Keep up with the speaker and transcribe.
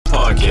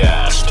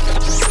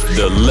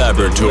The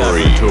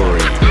laboratory.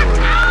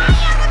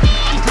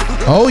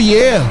 Oh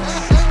yeah.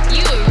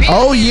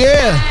 Oh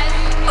yeah.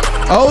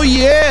 Oh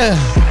yeah.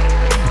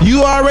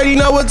 You already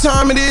know what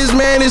time it is,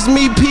 man. It's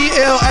me,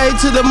 PLA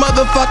to the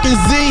motherfucking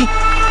Z.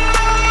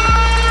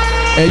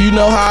 And you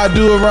know how I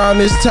do around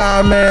this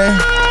time,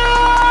 man.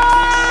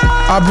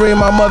 I bring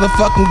my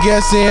motherfucking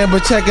guests in,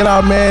 but check it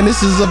out, man.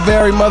 This is a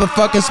very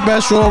motherfucking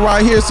special one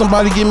right here.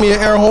 Somebody give me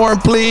an air horn,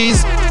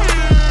 please.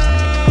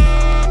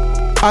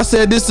 I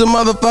said this is a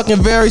motherfucking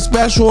very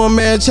special one,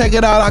 man. Check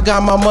it out. I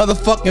got my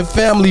motherfucking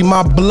family,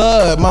 my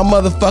blood, my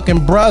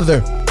motherfucking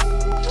brother,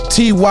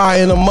 TY,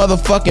 in a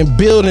motherfucking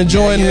building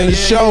joining the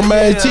show,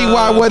 man.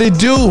 TY, what it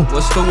do?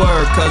 What's the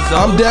word, cuz?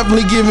 I'm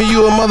definitely giving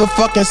you a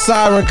motherfucking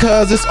siren,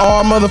 cuz it's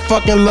all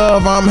motherfucking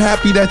love. I'm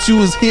happy that you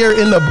was here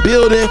in the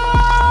building,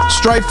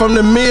 straight from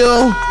the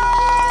mill,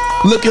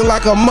 looking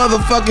like a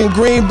motherfucking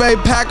Green Bay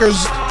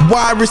Packers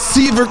wide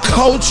receiver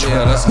coach.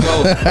 Yeah, let's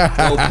go.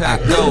 Go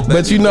Pack, go, baby.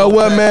 But you know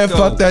what, man? Go.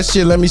 Fuck that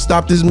shit. Let me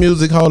stop this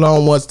music. Hold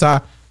on once,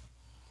 Ty.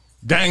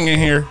 Gang in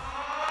here.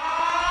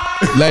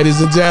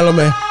 Ladies and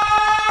gentlemen,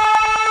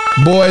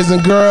 boys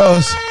and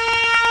girls,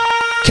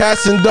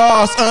 cats and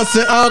dogs, aunts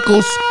and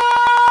uncles,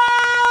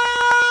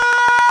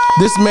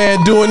 this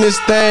man doing this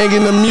thing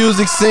in the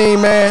music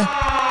scene, man.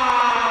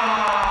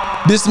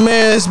 This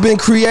man has been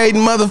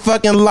creating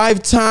motherfucking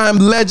lifetime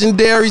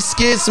legendary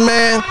skits,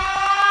 man.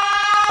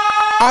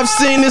 I've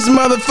seen this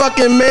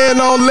motherfucking man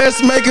on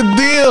Let's Make a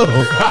Deal.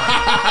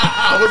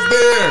 I was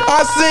there.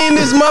 I seen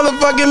this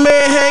motherfucking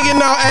man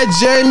hanging out at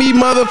Jamie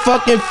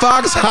motherfucking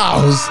Foxx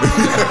house.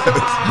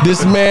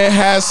 This man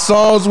has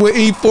songs with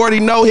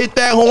E40. No, hit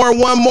that horn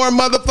one more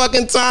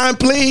motherfucking time,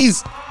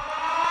 please.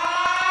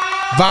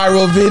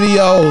 Viral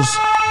videos.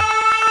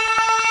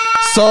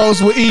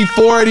 Songs with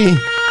E40.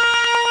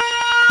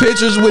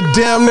 Pictures with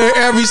damn near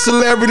every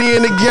celebrity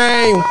in the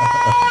game.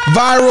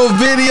 Viral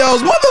videos.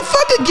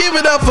 Motherfucker, give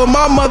it up for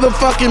my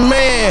motherfucking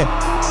man,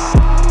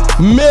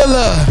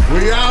 Milla.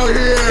 We out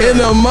here.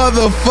 In a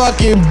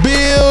motherfucking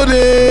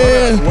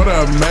building. What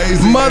an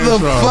amazing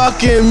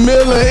motherfucking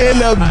Milla in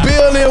the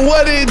building.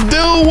 What it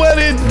do? What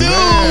it do?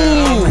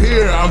 Man, I'm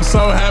here. I'm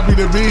so happy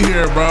to be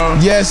here, bro.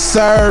 Yes,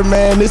 sir,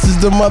 man. This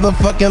is the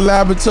motherfucking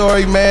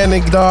laboratory, man,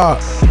 and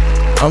dog.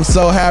 I'm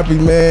so happy,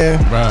 man.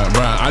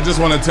 Right. I just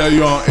want to tell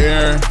you on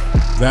air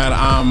that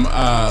I'm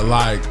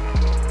like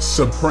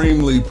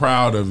supremely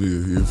proud of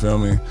you. You feel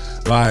me?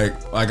 Like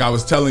I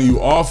was telling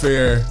you off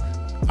air,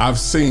 I've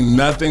seen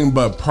nothing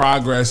but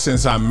progress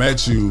since I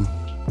met you,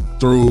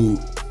 through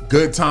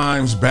good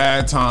times,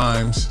 bad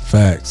times.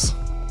 Facts.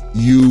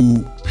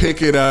 You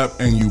pick it up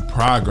and you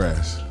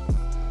progress,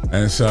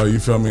 and so you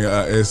feel me.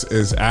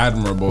 It's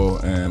admirable,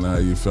 and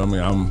you feel me.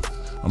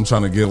 I'm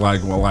trying to get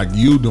like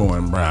you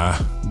doing,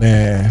 bruh.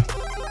 Man,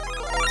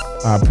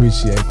 I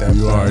appreciate that.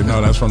 You already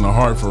know that's from the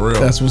heart, for real.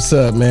 That's what's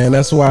up, man.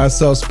 That's why it's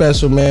so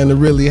special, man, to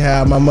really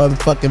have my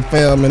motherfucking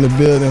fam in the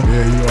building.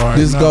 Yeah, you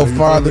already This know. go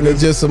farther than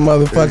just a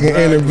motherfucking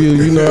interview.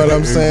 You know what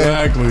I'm saying?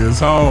 Exactly. It's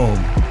home.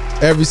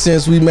 Ever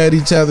since we met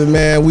each other,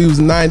 man, we was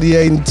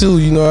 98 and 2.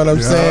 You know what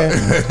I'm saying?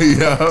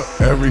 Yeah,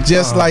 every time.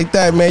 Just like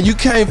that, man. You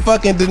can't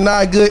fucking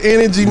deny good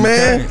energy,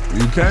 man.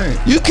 You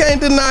can't. You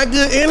can't deny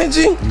good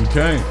energy. You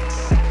can't.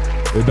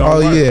 It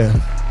don't work. Yeah.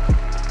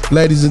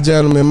 Ladies and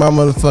gentlemen, my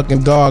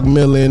motherfucking dog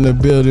Milla in the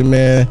building,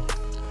 man.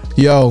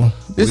 Yo,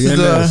 this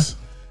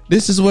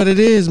is what it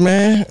is,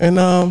 man. And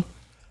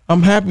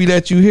I'm happy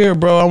that you here,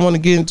 bro. I want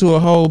to get into a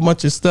whole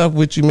bunch of stuff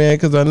with you, man,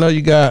 because I know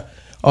you got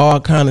all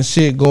kind of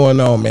shit going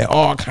on, man.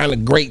 All kind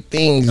of great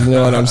things, you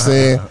know what I'm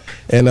saying?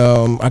 And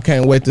I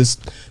can't wait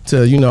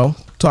to you know,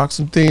 talk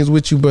some things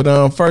with you.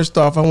 But first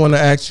off, I want to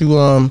ask you,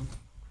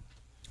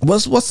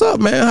 what's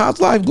up, man? How's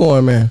life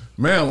going, man?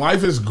 Man,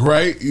 life is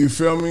great. You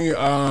feel me?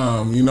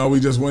 You know, we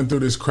just went through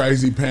this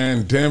crazy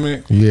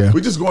pandemic. Yeah.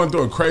 We just going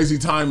through a crazy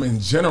time in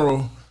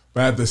general.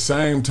 But at the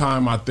same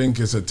time, I think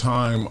it's a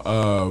time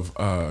of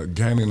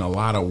gaining a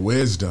lot of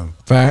wisdom.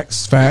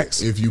 Facts.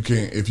 If you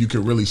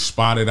can really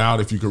spot it out,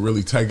 if you can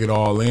really take it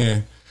all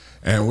in.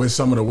 And with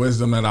some of the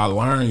wisdom that I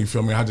learned, you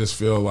feel me, I just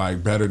feel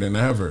like better than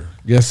ever.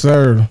 Yes,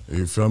 sir.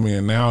 You feel me?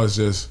 And now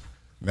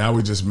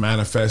we just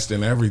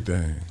manifesting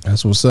everything.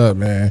 That's what's up,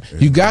 man.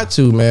 You got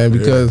to, man,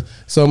 because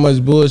so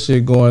much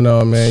bullshit going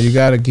on, man. You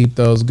got to keep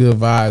those good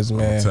vibes,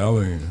 man. I'm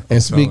telling you.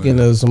 And speaking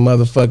of some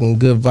motherfucking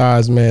good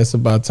vibes, man, it's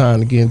about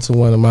time to get into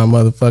one of my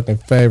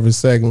motherfucking favorite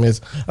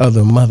segments of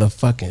the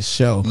motherfucking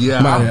show.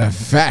 Yeah. Matter of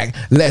fact,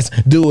 let's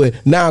do it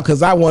now,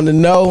 because I want to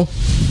know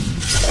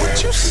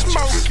What you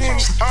smoking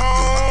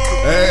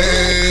on?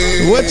 Hey.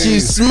 what you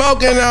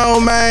smoking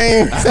on,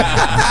 man.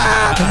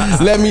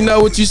 Let me know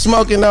what you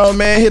smoking on,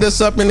 man. Hit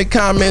us up in the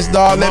comments,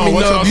 dog. Let me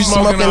know if you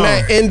smoking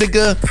that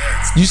indica,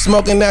 you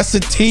smoking that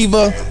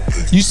sativa,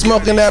 you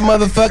smoking that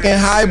motherfucking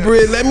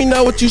hybrid. Let me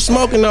know what you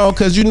smoking on,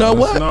 because you know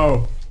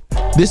what?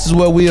 This is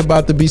what we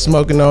about to be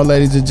smoking on,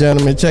 ladies and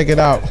gentlemen. Check it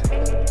out.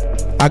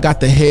 I got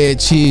the head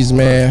cheese,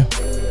 man.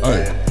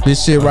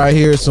 This shit right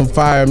here is some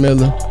fire,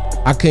 Milla.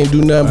 I can't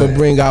do nothing but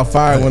bring out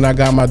fire when I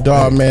got my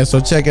dog, man. So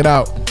check it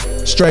out.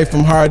 straight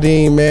from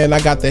Hardin, man.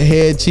 I got the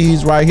head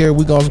cheese right here.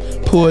 We gonna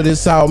pour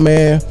this out,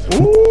 man.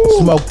 Ooh.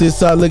 Smoke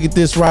this out. Look at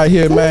this right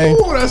here, man.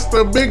 Ooh, that's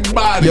the big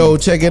body. Yo,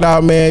 check it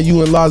out, man.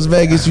 You in Las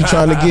Vegas, you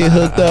trying to get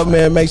hooked up,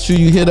 man. Make sure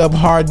you hit up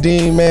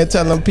Hardin, man.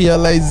 Tell them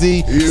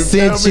PLAZ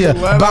sent you.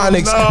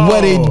 Bonics,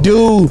 what it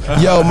do?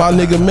 Yo, my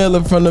nigga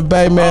Milla from the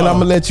Bay, man. I'm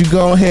gonna let you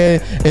go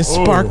ahead and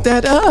spark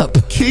that up.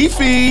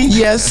 Keefy.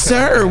 Yes,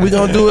 sir. We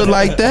gonna do it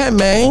like that,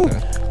 man.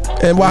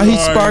 And while he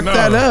sparked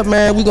that up,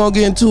 man, we gonna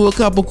get into a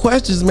couple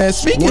questions, man.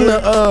 Speaking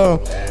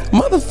of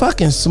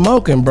motherfucking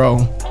smoking,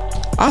 bro,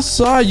 I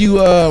saw you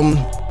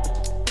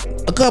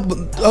a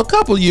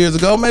couple years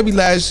ago, maybe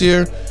last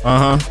year.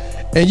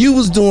 And you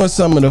was doing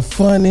some of the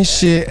funnest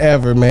shit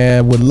ever,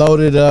 man, with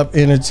Loaded Up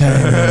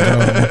Entertainment,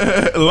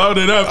 bro.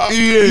 Loaded Up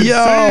ENT. Yo,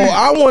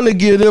 I want to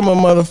give them a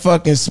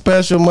motherfucking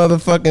special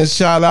motherfucking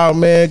shout out,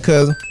 man,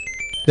 because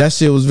that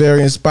shit was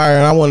very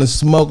inspiring. I want to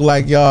smoke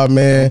like y'all,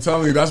 man. I'm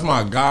telling you, that's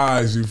my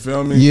guys, you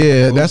feel me?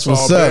 Yeah, that's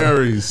what's up.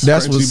 Berries,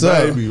 that's Crunchy what's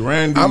up. Baby,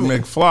 Randy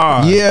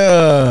McFly.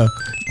 Yeah.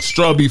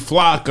 Strubby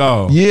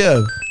Flacco.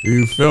 Yeah.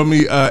 You feel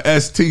me?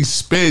 ST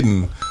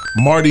Spittin',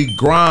 Marty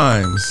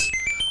Grimes.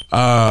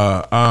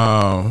 My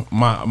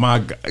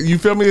you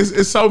feel me?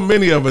 It's so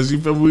many of us.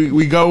 You feel me?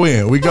 We go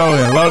in.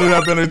 Loaded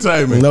Up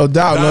Entertainment. No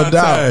doubt, no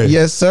doubt.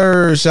 Yes,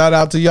 sir. Shout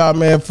out to y'all,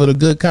 man, for the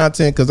good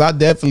content, because I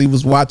definitely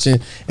was watching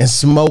and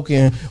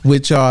smoking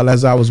with y'all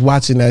as I was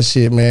watching that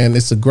shit, man.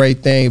 It's a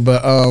great thing,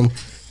 but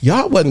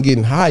y'all wasn't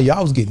getting high.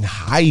 Y'all was getting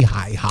high.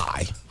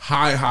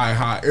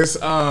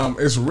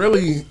 It's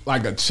really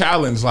like a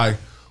challenge. Like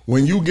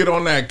when you get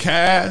on that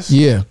cast,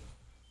 yeah,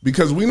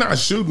 because we not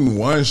shooting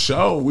one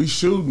show. We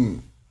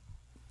shooting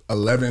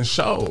 11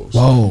 shows.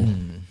 Whoa.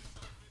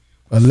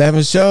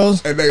 11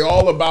 shows? And they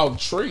all about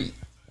tree.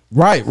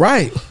 Right.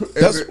 And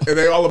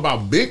they all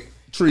about big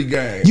tree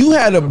gang. You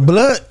had a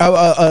blunt,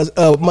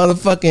 a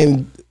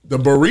motherfucking... The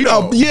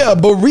burrito. Yeah, a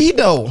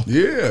burrito.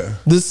 Yeah.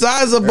 The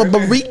size of a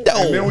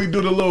burrito. And then we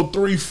do the little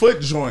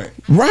 3-foot joint.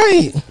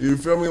 Right. You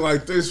feel me?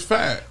 Like this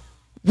fat.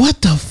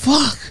 What the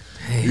fuck?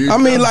 I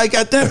mean, like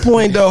at that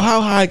point, though, how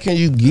high can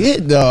you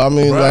get, though? I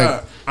mean,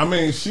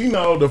 bruh, she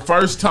know the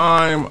first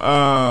time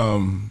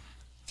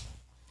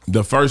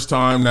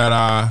that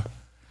I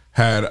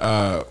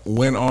had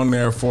went on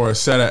there for a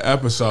set of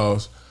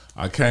episodes,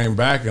 I came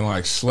back and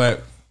like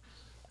slept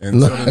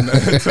until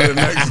the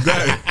next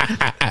day.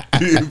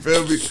 You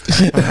feel me?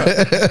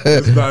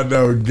 It's not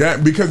no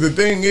gap. Because the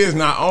thing is,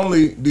 not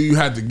only do you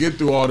have to get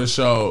through all the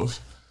shows,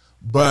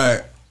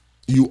 but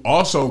you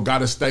also got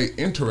to stay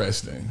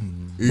interesting.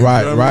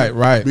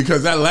 Right.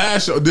 Because that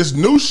last show, this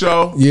new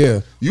show, yeah,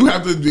 you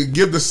have to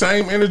give the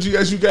same energy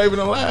as you gave in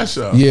the last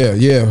show.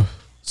 Yeah.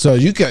 So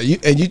you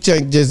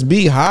can't just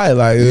be high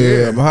like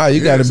I'm high.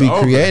 You got to be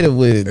creative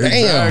with it.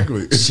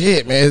 Exactly. Damn,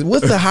 shit, man.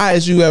 What's the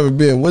highest you ever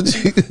been?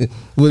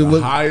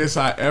 The highest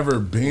I ever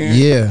been?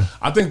 Yeah,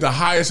 I think the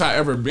highest I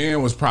ever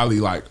been was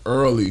probably like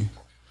early.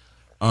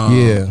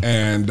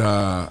 And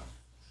I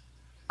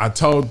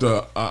told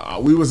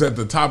we was at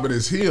the top of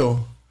this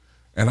hill,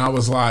 and I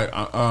was like,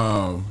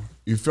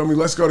 you feel me?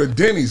 Let's go to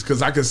Denny's,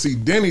 because I could see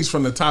Denny's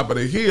from the top of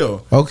the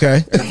hill.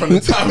 Okay. And from the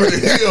top of the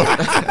hill.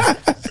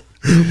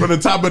 From the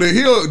top of the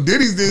hill,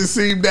 Denny's didn't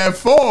seem that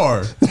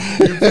far.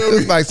 You feel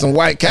me? Like some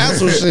White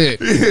Castle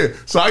shit. Yeah.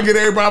 So I get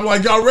everybody, I'm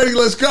like, y'all ready?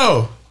 Let's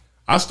go.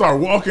 I start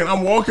walking.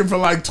 I'm walking for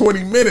like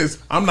 20 minutes.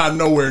 I'm not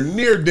nowhere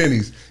near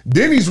Denny's.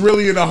 Denny's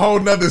really in a whole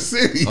nother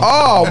city.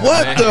 Oh,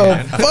 what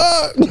the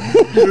fuck?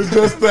 It's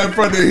just that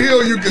from the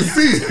hill you can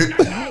see it.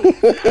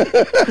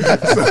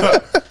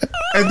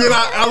 And then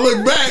I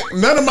look back,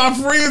 none of my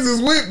friends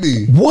is with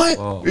me. What?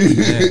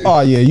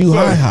 Oh yeah, you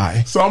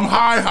high. So I'm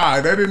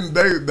high.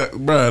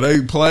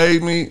 They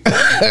played me.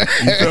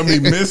 You feel me?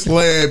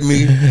 Misled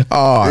me.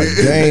 Oh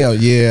damn,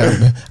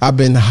 yeah. I've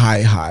been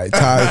high.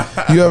 Ty,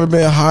 you ever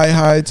been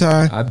high,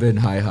 Ty? I've been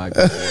high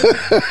before.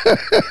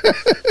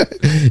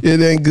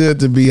 It ain't good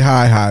to be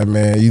high,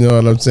 man. You know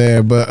what I'm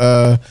saying?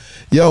 But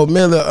yo,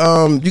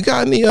 Milla, you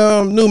got any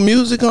new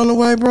music on the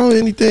way, bro?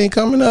 Anything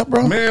coming up,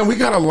 bro? Man, we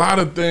got a lot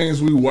of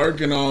things we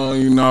working on.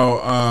 You know,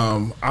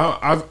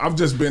 I've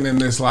just been in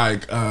this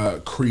like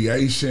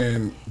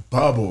creation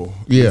bubble.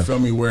 Yeah. You feel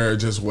me? Where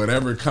just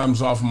whatever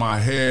comes off my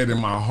head and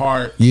my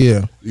heart.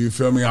 Yeah. You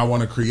feel me? I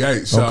want to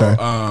create. So okay.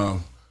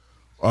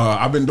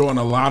 I've been doing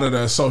a lot of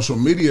the social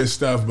media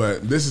stuff,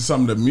 but this is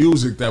some of the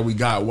music that we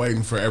got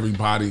waiting for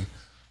everybody.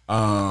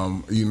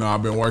 You know,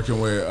 I've been working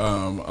with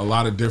a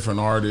lot of different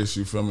artists,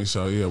 you feel me?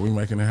 So yeah, we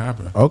making it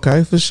happen.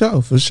 Okay, for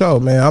sure,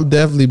 man. I'm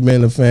definitely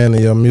been a fan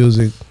of your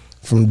music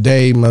from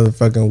day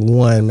motherfucking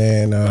one,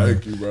 man.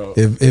 Thank you, bro.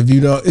 If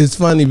you don't, it's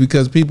funny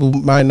because people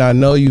might not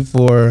know you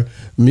for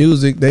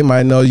music. They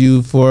might know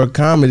you for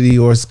comedy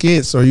or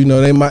skits, or you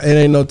know, it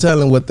ain't no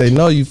telling what they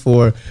know you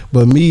for.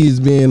 But me is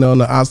being on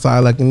the outside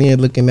looking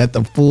in, looking at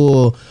the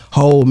full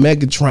whole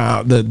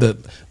Megatron,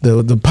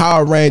 the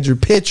Power Ranger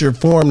picture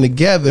formed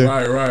together,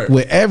 right,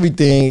 with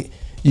everything.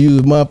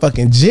 You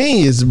motherfucking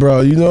genius,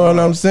 bro. You know what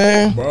I'm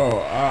saying, bro?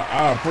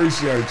 I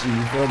appreciate you.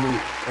 You feel me?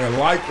 And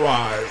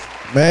likewise.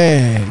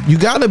 Man, you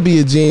gotta be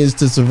a genius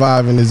to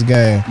survive in this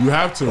game. You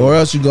have to, or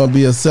else you're gonna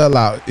be a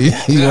sellout.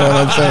 You know what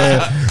I'm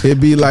saying? It'd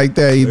be like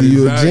that. Either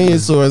you're a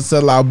genius or a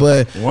sellout.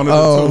 But one of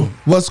the two.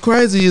 What's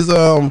crazy is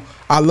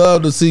I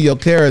love to see your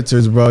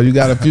characters, bro. You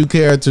got a few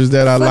characters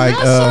that I like.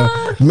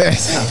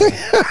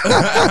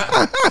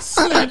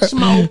 Snatch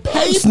more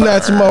paper.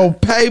 Snatch more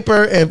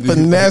paper and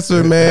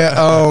finesser, man.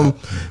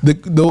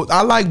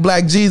 I like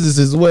Black Jesus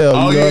as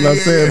well. You know what I'm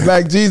saying?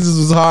 Black Jesus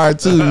was hard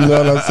too. You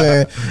know what I'm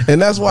saying?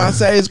 And that's why I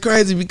say it's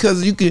crazy,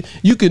 because you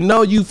can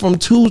know you from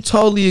two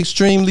totally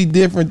extremely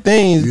different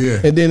things,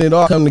 and then it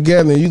all come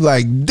together, and you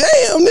like,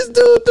 damn, this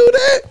dude do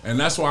that. And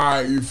that's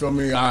why, you feel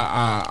me?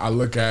 I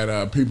look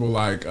at people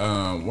like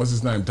what's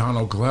his name,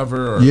 Donald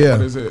Glover, or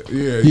what is it?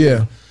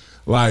 Yeah.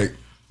 Like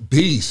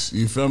beast,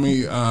 you feel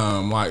me?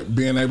 Like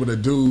being able to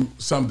do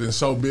something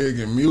so big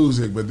in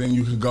music, but then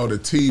you can go to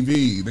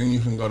TV, then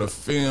you can go to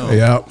film.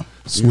 Yep.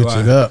 Switch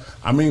it up.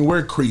 I mean,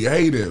 we're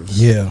creatives.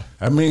 Yeah.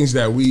 That means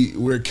that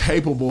we're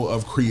capable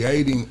of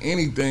creating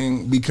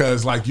anything,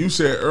 because like you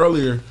said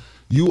earlier,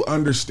 you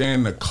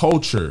understand the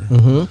culture.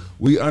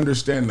 We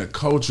understand the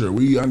culture.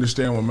 We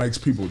understand what makes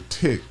people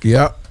tick.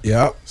 Yep.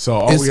 So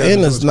all it's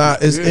in us,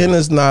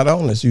 not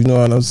on us. You know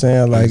what I'm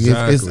saying? Like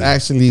it's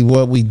actually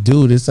what we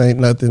do. This ain't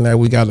nothing that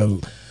we gotta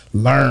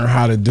learn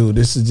how to do.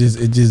 This is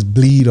it just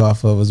bleed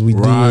off of us. We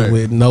do it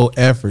with no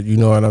effort. You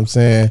know what I'm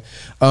saying?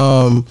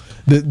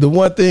 The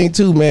one thing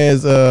too, man,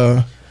 is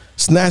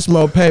Snatch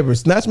More Paper.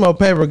 Snatch More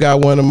Paper got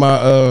one of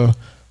my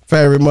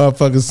favorite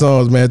motherfucking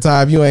songs, man.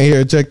 Ty, if you ain't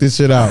here, check this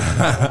shit out.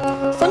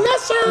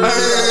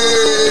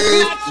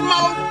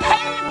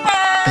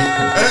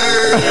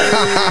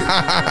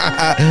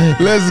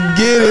 Let's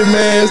get it,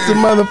 man. It's the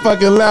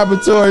motherfucking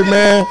laboratory,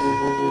 man.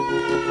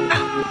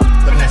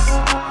 Finesse.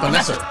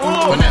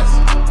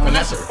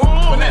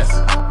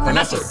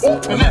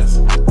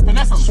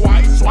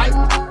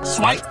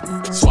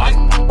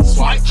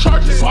 Swipe.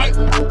 Charge it.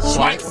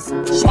 Swipe.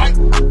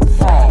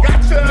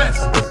 Gotcha.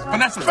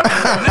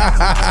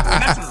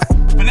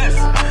 Finesse.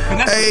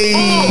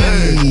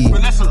 Hey.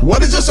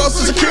 What is your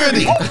social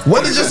security?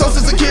 Finesse.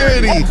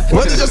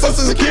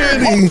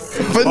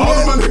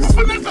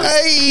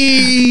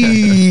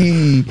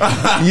 Hey.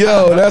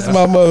 Yo, that's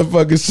my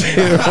motherfucking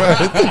shit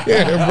right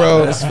there,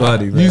 bro. That's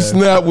funny, man. You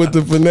snap with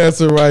the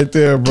finesse right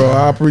there, bro.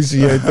 I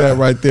appreciate that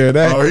right there.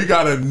 He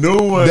got a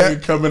new one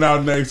coming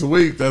out next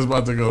week that's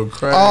about to go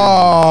crazy.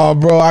 Oh,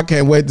 bro, I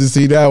can't wait to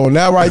see that one.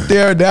 That right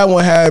there, that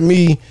one had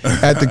me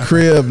at the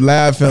crib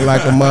laughing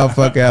like a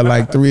motherfucker at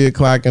like 3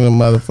 o'clock in the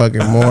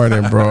motherfucking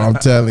morning, bro. I'm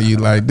telling you,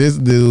 like, this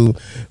dude,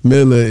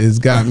 Milla, has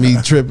got me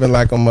tripping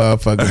like a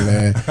motherfucker,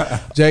 man.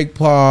 Jake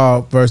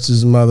Paul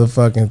versus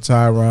motherfucking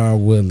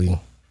Tyron Willie.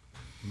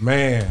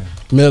 Man.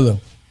 Milla,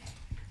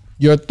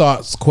 your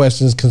thoughts,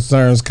 questions,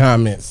 concerns,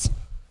 comments.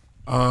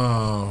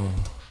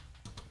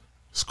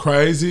 It's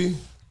crazy.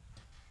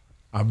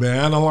 I've been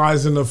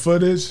analyzing the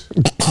footage.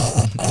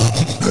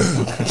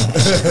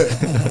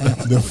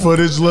 The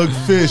footage looked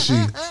fishy.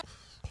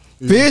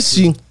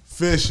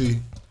 Fishy.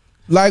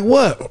 Like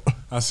what?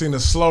 I seen a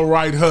slow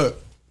right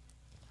hook.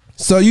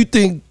 So you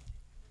think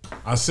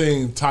I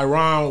seen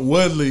Tyron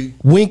Woodley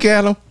wink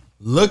at him?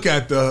 Look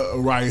at the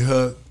right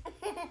hook,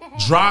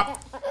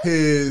 drop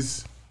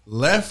his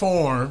left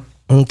arm,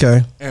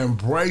 and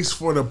brace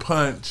for the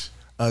punch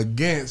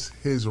against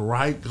his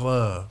right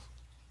glove.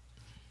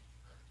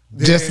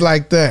 Just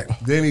like that.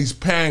 Then he's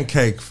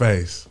pancake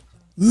face.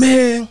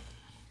 Man,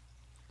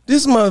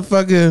 this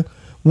motherfucker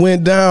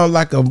went down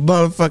like a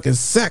motherfucking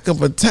sack of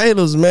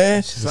potatoes,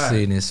 man. Just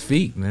seeing his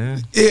feet,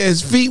 man. Yeah,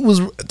 his feet was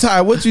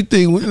Ty. What you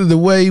think? The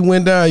way he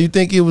went down, you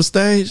think it was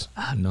staged?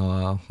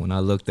 No, when I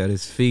looked at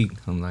his feet,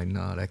 I'm like,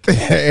 no, that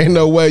can't. Ain't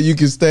no way you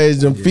can stage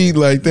them feet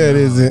like that,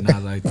 is it?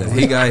 Not like that.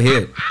 He got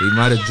hit. He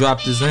might have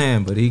dropped his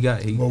hand, but he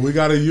got. But we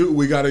got a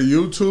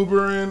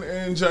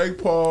YouTuber in Jake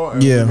Paul,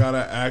 and we got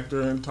an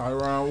actor in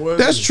Tyron Woodley.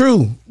 That's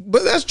true.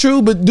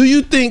 But do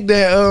you think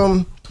that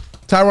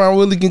Tyron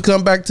Woodley can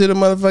come back to the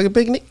motherfucking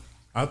picnic?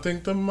 I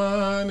think the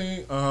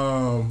money. He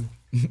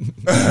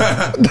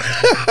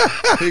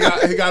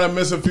got to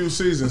miss a few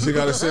seasons. He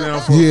got to sit down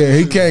for. Yeah,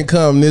 he can't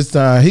come this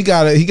time. He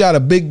got a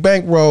big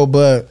bankroll,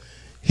 but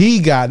he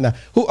got now.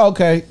 Who?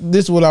 Okay,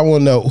 this is what I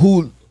want to know.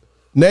 Who?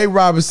 Nate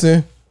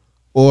Robinson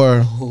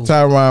or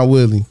Tyron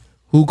Woodley?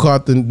 Who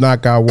caught the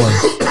knockout worse?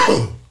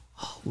 Oh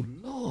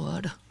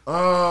Lord.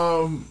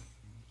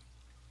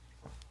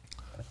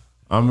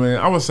 I mean,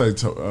 I would say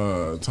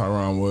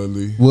Tyron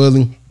Woodley.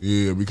 Woodley?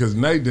 Yeah, because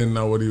Nate didn't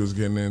know what he was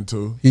getting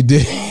into. He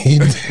did.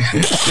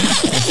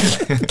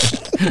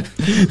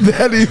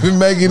 That even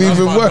make it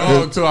even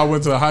worse. Too. I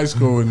went to high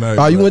school with Nate.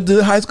 Oh, you went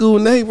to high school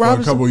with Nate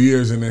Robinson? For a couple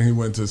years, and then he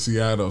went to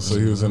Seattle, so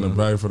he was in the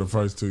Bay for the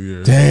first 2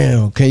 years.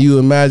 Damn. Can you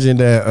imagine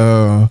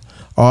that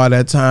all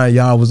that time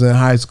y'all was in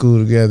high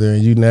school together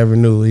and you never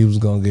knew he was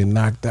going to get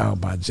knocked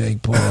out by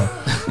Jake Paul?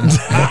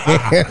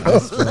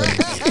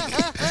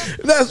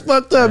 That's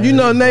fucked up. You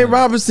know, Nate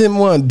Robinson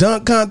won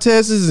dunk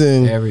contests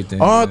and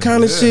everything, all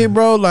kind of shit,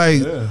 bro.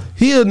 Like,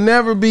 he'll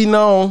never be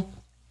known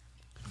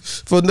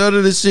for none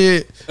of the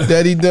shit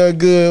that he done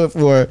good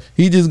for.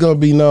 He just gonna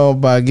be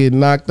known by getting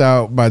knocked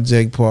out by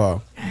Jake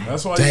Paul.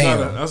 That's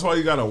why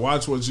you gotta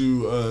watch what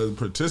you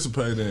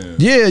participate in.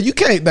 Yeah, you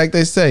can't, like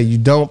they say, you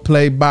don't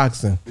play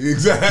boxing.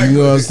 Exactly. You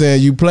know what I'm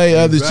saying? You play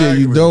other shit.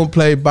 You don't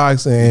play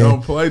boxing. You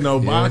don't play no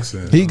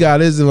boxing. He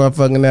got his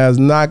motherfucking ass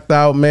knocked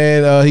out,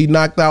 man. He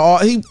knocked out all.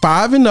 He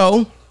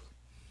 5-0.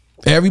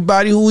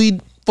 Everybody who he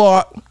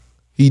fought,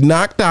 he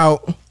knocked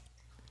out.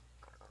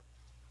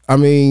 I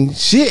mean,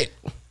 shit.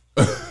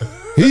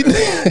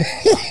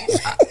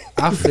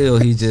 I feel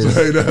he just.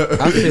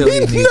 I feel he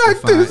needs to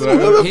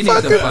fight. He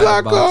needs to fight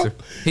a boxer.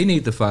 He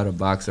needs to fight a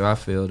boxer. I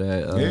feel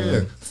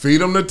that.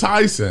 Feed him to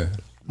Tyson.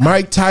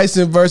 Mike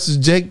Tyson versus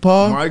Jake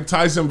Paul. Mike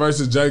Tyson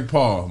versus Jake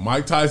Paul.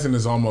 Mike Tyson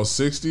is almost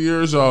 60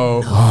 years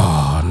old.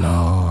 Oh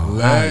no!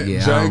 Let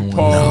Jake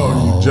Paul.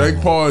 No.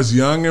 Jake Paul is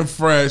young and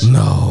fresh.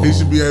 No, he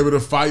should be able to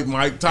fight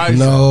Mike Tyson.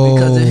 No,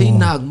 because if he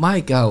knocked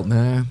Mike out,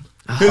 man.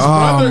 His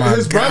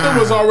brother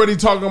was already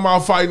talking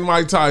about fighting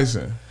Mike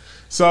Tyson.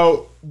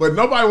 So, but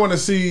nobody want to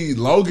see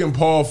Logan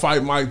Paul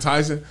fight Mike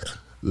Tyson.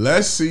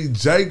 Let's see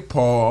Jake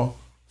Paul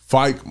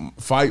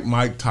fight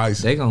Mike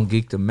Tyson. They gonna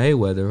geek the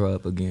Mayweather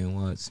up again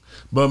once.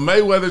 But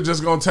Mayweather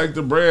just gonna take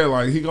the bread.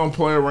 Like, he gonna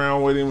play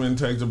around with him and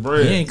take the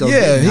bread. He ain't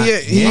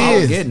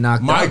gonna get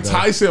knocked Mike out.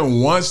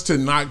 Tyson wants to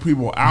knock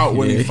people out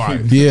when he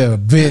fights. Yeah,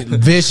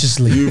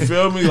 viciously. You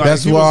feel me? Like,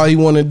 that's what all he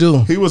want to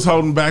do. He was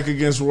holding back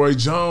against Roy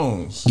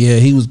Jones. Yeah,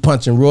 he was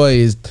punching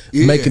Roy,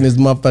 making his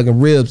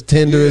motherfucking ribs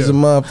tender as a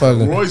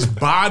motherfucker. Roy's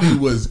body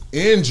was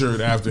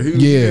injured after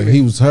he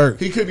was hurt.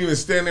 He couldn't even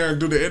stand there and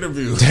do the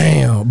interview.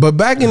 Damn. But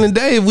back in the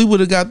day, if we would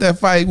have got that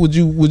fight, would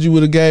you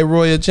would have gave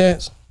Roy a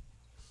chance?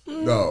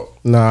 No.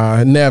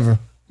 Nah, never.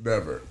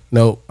 Never.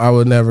 Nope, I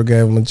would never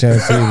give him a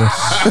chance either.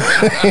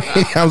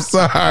 I'm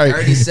sorry.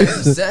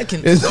 37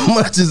 seconds. As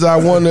much as I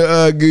want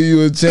to give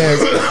you a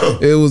chance,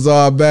 it was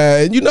all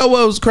bad. And you know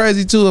what was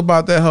crazy too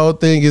about that whole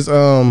thing is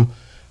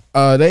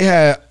they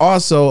had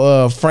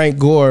also Frank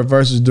Gore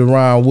versus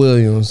Deron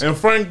Williams. And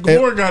Frank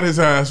Gore got his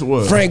ass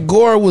whooped. Frank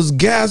Gore was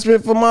gasping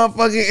for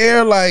motherfucking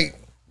air like,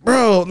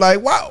 bro,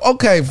 like, wow,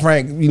 okay,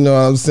 Frank, you know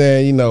what I'm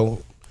saying? You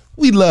know,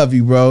 we love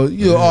you, bro.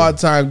 You're an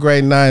all-time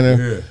great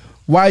Niner. Yeah.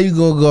 Why you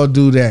gonna go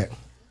do that?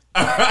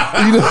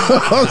 You know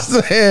what I'm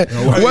saying?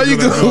 Why you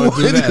gonna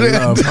do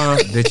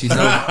that? Did you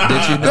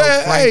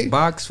know Frank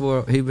boxed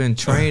for? He been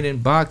training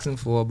boxing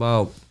for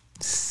about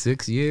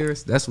 6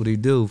 years. That's what he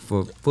do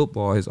for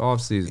football. His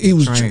off season. He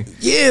was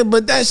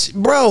but that's,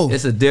 bro.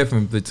 It's a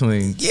difference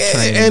between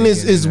and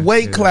it's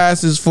weight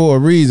classes for a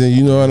reason.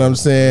 You know what I'm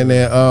saying?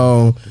 That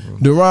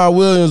Deron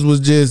Williams was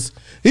just.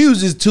 He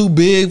was just too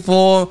big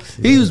for him.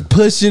 He was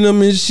pushing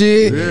him and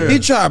shit. Yeah. He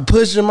tried to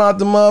push him out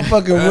the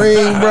motherfucking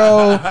ring,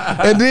 bro.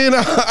 And then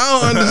I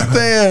don't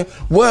understand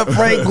what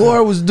Frank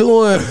Gore was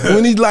doing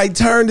when he like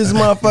turned his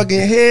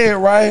motherfucking head,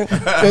 right?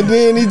 And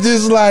then he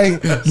just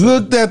like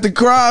looked at the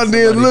crowd and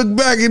then looked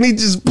back and he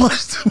just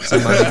punched him.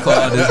 Somebody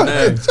called his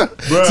name.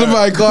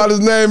 Somebody called his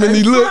name and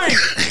he looked.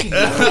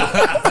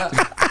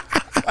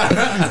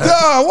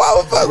 Dog,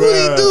 why the fuck would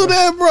he do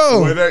that,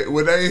 bro?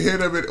 When they hit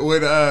him,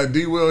 when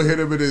D Will hit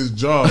him in his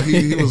jaw,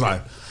 he was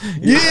like,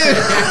 yeah.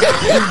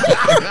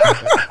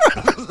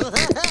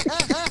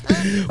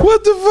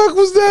 What the fuck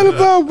was that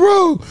about,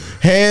 bro?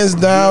 Hands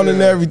down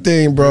and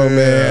everything, bro,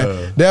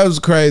 man. That was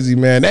crazy,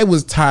 man. They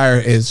was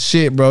tired as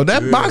shit, bro.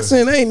 That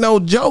boxing ain't no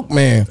joke,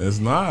 man. It's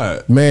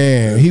not.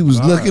 Man, he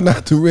was looking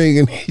out the ring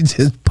and he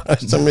just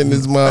punched him in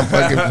his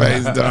motherfucking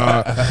face,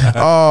 dog.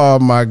 Oh,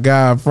 my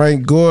God.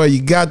 Frank Gore,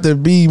 you got to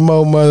be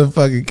more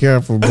motherfucking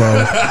careful,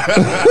 bro.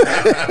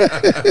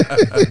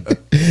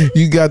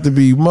 You got to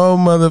be more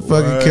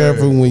motherfucking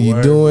careful when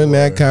you're doing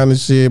that kind of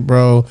shit,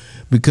 bro,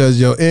 because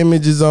your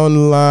image is on the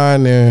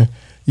line and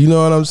you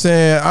know what I'm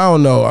saying? I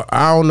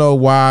don't know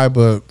why,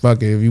 but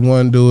fuck it. If you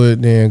want to do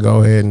it, then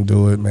go ahead and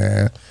do it,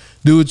 man.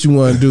 Do what you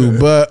want to do.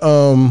 But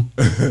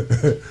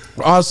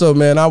also,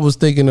 man, I was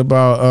thinking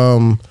about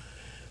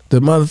the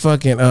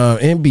motherfucking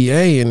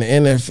NBA and the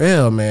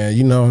NFL, man.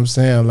 You know what I'm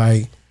saying?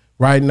 Like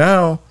right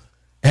now,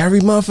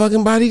 every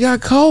motherfucking body got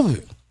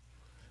COVID.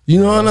 You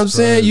know what I'm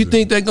saying? You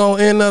think they're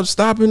gonna end up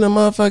stopping the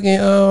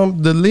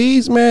motherfucking the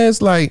leagues, man?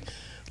 It's like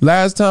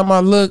last time I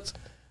looked,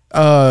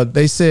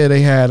 they said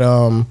they had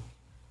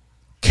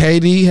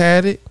KD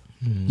had it,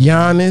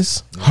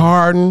 Giannis,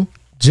 Harden,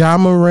 Ja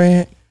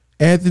Morant,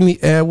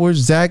 Anthony Edwards,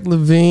 Zach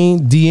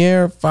LaVine,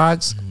 De'Aaron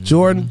Fox,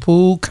 Jordan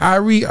Poole,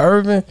 Kyrie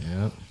Irving.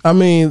 Yep. I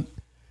mean,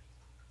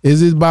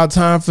 is it about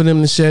time for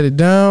them to shut it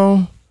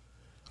down?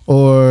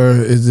 Or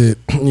is it,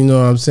 you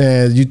know what I'm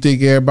saying, you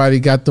think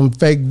everybody got them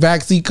fake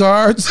vaccine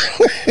cards?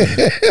 And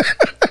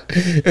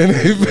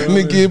they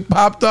finna get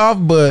popped off,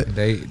 but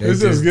they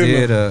just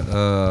did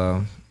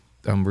I'm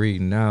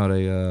reading now,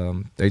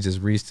 they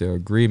just reached an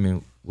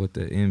agreement with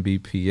the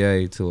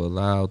NBPA to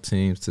allow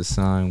teams to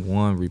sign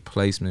one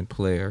replacement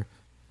player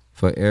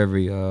for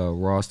every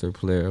roster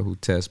player who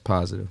tests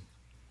positive.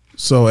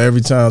 So every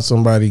time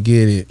somebody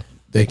get it,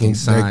 they can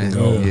sign.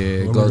 Go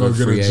to the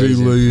free agent G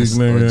League,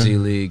 or G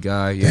League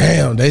guy. Yeah.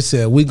 Damn, they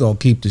said we gonna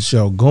keep the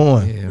show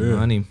going. Yeah,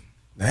 money.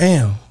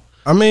 Damn.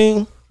 I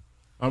mean,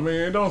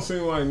 it don't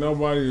seem like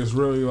nobody is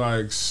really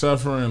like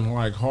suffering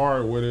like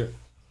hard with it.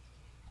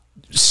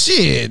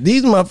 shit,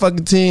 these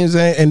motherfucking teams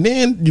ain't. And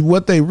then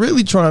what they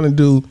really trying to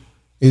do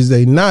is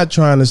they not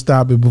trying to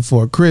stop it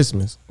before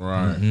Christmas.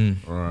 Right,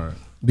 right.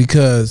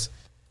 Because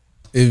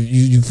if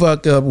you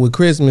fuck up with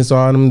Christmas,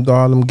 all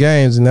them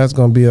games, and that's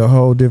gonna be a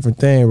whole different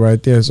thing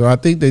right there. So I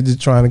think they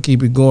just trying to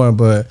keep it going.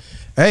 But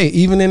hey,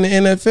 even in the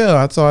NFL,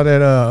 I saw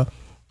that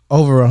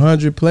over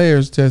 100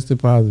 players tested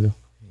positive.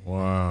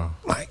 Wow.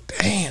 Like,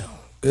 damn,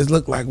 it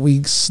looked like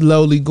we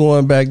slowly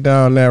going back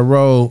down that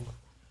road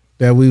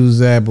that we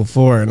was at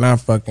before, and I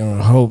fucking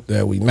hope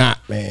that we not,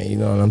 man. You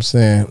know what I'm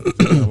saying?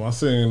 I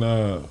seen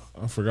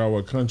I forgot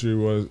what country it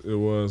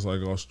was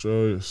like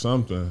Australia or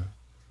something.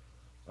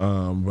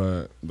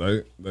 But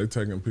they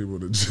taking people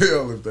to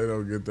jail if they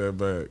don't get that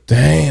back.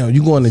 Damn,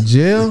 you going to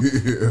jail?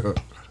 Yeah.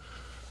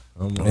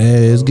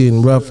 It's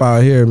getting rough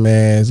out here,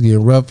 man. It's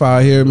getting rough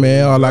out here,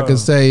 man. All I can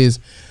say is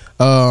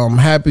I'm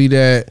happy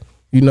that,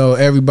 you know,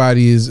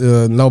 everybody is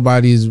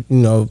nobody's, you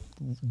know,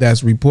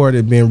 that's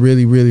reported being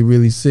really, really,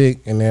 really sick,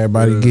 and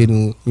everybody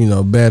getting, you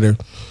know, better.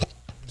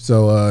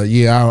 So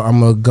yeah, I'm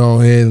gonna go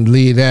ahead and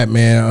leave that,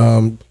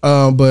 man.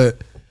 But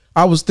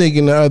I was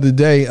thinking the other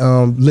day,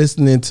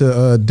 listening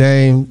to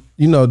Dame,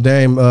 you know,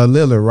 Dame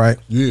Lillard, right?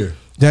 Yeah.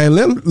 Dame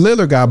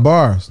Lillard got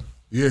bars.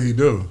 Yeah, he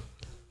do.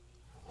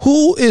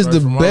 Who is Right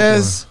the from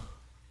best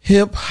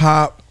hip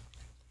hop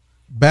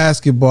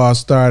basketball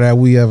star that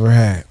we ever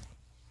had?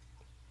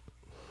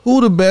 Who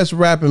the best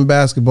rapping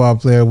basketball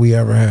player we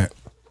ever had?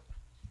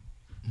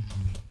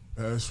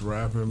 Best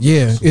rapping.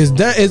 Yeah, is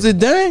it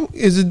Dame?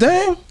 Is it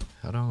Dame?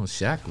 Hold on,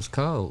 Shaq was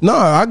cold. No,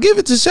 I'll give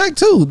it to Shaq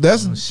too.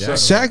 That's Shaq.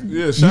 Shaq.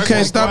 Yeah, You Shaq can't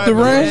went stop the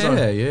platinum.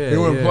 rain. Yeah, He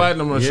went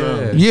platinum or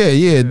something.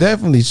 Yeah,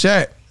 definitely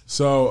Shaq.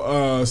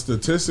 So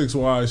statistics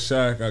wise,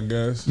 Shaq, I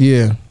guess.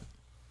 Yeah,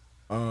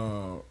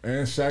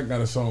 And Shaq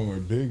got a song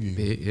with Biggie.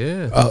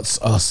 Yeah.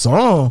 a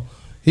song.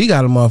 He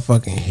got a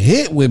motherfucking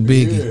hit with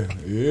Biggie.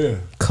 Yeah.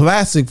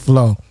 Classic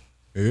flow.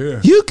 Yeah.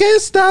 You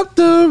can't stop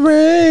the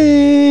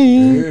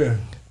rain. Yeah.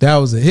 That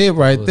was a hit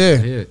right Was there. a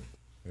hit.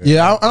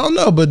 Yeah, I don't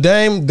know, but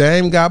Dame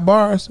got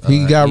bars.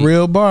 He got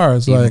real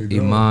bars. Like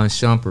Iman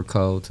Shumpert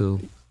cold too.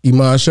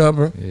 Iman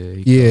Shumpert.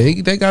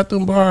 Yeah, They got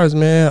them bars,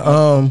 man.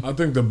 I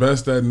think the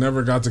best that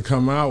never got to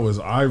come out was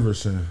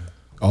Iverson.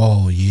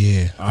 Oh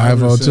yeah,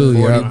 Ivo too.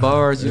 40 Yeah,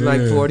 bars. You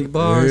like 40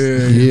 bars?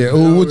 yeah.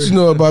 Oh, what you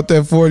know about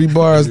that 40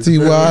 bars,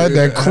 Ty?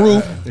 That crew.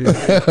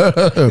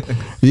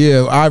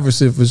 Yeah,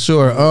 Iverson for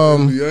sure.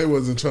 NBA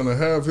wasn't trying to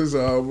have his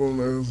album.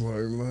 It was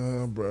like,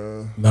 nah,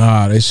 bro.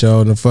 Nah, they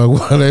showed the fuck.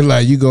 They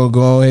like, you gonna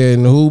go ahead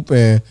and hoop,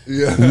 and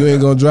you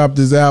ain't gonna drop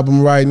this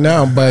album right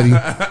now, buddy.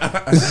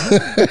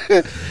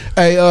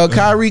 Hey,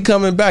 Kyrie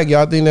coming back.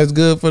 Y'all think that's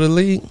good for the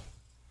league?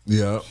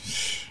 Yeah.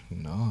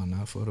 No,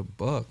 not for the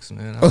Bucks,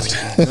 man.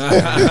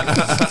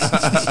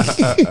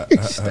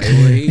 Stay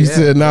where he You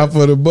said not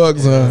for the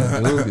Bucks,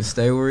 huh? Dude, can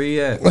stay where he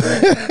at.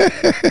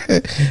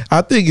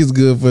 I think it's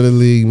good for the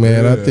league,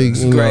 man. I think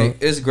It's great.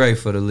 It's great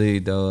for the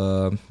league,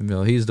 though. You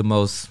know, he's the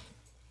most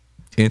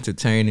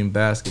entertaining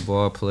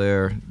basketball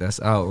player that's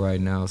out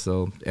right now.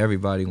 So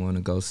everybody want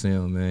to go see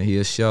him, man. He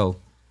a show.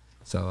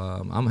 So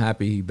I'm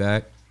happy he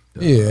back.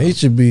 Yeah, he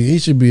should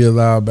be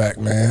allowed back,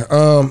 man.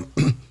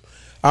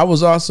 I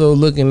was also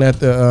looking at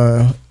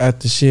the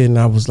shit, and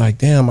I was like,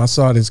 damn, I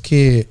saw this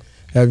kid.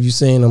 Have you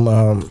seen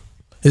him?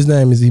 His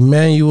name is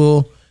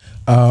Emmanuel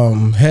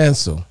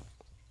Hansel.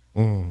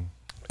 And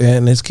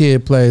this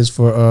kid plays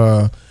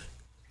for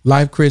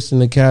Life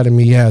Christian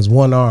Academy. He has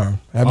one arm.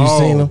 Have you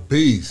seen him?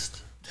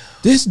 Beast.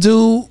 This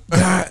dude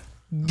got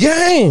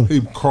game.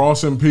 He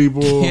crossing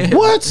people.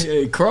 What? Yeah,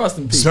 he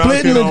crossing people.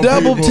 Splitting the on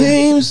double people.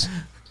 teams.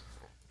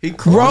 He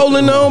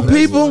Rolling on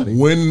people.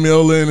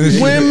 Windmilling and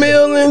shit.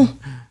 Windmilling.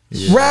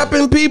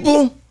 Rapping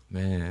people.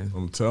 Man,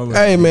 I'm telling you.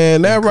 Hey,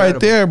 man, that right Incredible.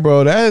 there,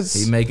 bro, that's...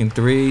 he making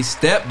threes,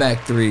 step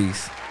back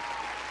threes.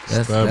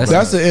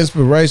 That's an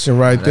inspiration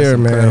right that's there,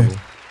 man.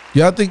 incredible.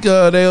 Y'all think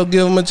they'll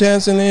give him a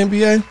chance in the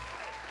NBA?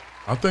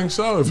 I think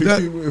so.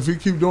 If he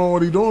keep doing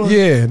what he doing.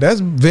 Yeah,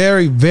 that's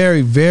very,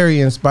 very, very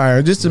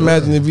inspiring. Just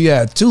imagine if he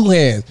had two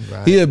hands,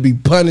 Right. he'll be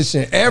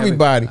punishing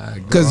everybody I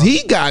agree. because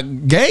he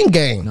got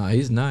gang. No,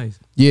 he's nice.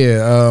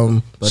 Yeah,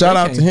 But shout they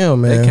out can't- to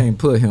him, man. They can't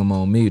put him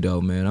on me though,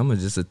 man. I'm gonna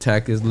just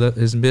attack his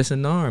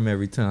missing arm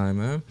every time,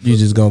 man. You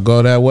just gonna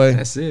go that way?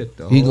 That's it.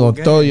 the He whole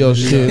gonna throw game. your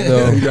shit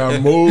though. He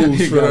got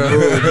moves for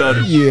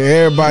that. Yeah,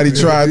 everybody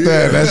tried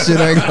that. That shit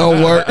ain't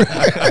gonna work.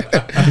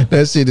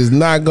 That shit is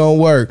not gonna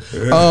work.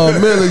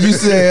 Milla, you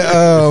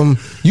said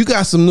you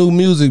got some new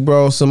music,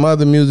 bro. Some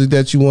other music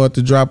that you want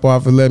to drop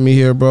off and let me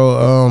hear,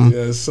 bro.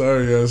 Yes,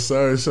 sir. Yes,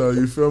 sir. So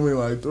you feel me?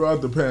 Like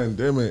throughout the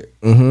pandemic,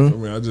 I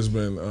mean, I just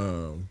been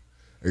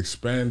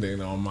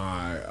expanding on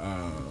my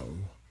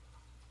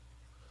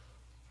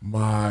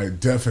my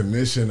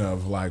definition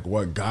of like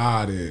what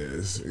God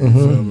is. You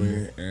feel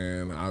me?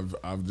 And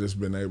I've just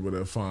been able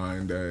to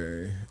find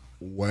a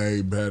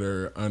way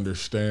better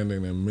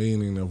understanding and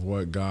meaning of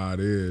what God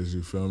is.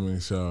 You feel me?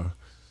 So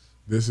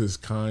this is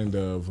kind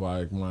of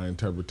like my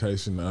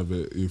interpretation of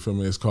it. You feel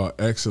me? It's called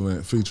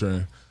Excellent,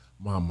 featuring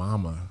my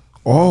mama.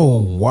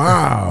 Oh,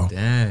 wow.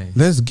 Dang.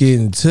 Let's get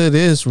into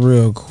this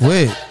real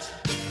quick.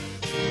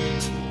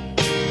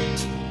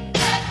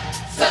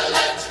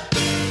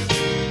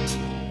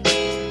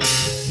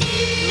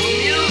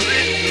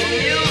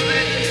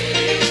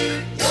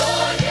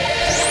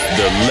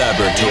 The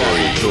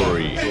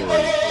Laboratory.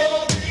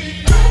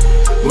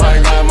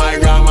 My God, my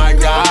God, my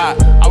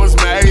God, I was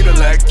made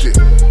elected,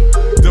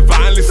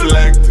 divinely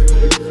selected.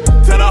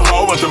 Tell the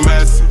whole what the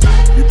message.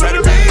 You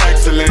better be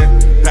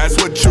excellent. That's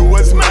what you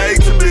was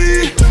made to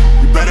be.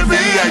 You better be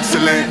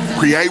excellent.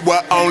 Create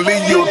what only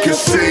you can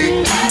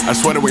see. I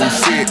swear that when you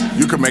see it,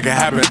 you can make it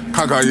happen.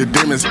 Conquer all your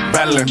demons,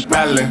 battling.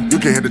 You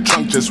can hear the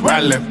trunk just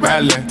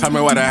rattling. Tell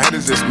me why the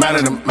haters just mad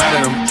at them.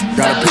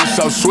 Got a piece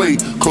so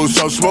sweet, cool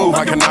so smooth,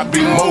 I cannot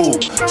be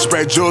moved.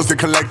 Spread jewels to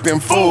collect in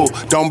full.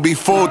 Don't be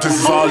fooled, this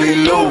is all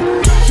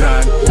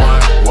illusion.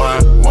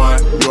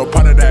 One. You're a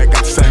part of that,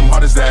 got the same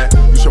heart as that.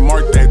 You should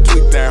mark that,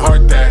 tweet that,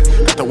 heart that.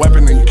 Got the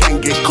weapon and you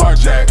can't get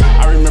carjacked.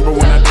 I remember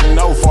when I didn't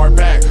know far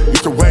back.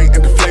 Used to wait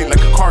and deflate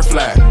like a car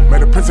flat.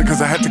 Made a prison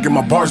cause I had to get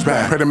my bars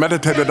back. Prayed and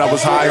meditated, I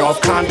was high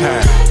off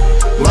contact.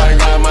 My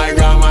God, my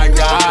God, my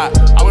God,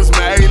 I was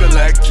made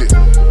elected,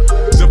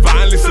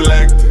 divinely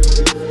selected.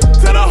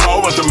 Tell the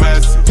whole what the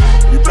message.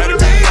 You better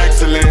be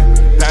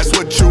excellent. That's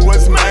what you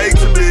was made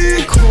to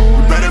be.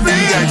 You better be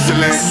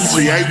excellent.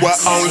 Create what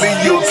only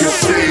you can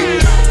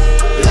see.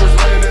 You was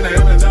made in the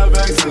image of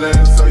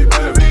excellence, so you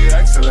better be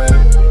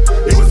excellent.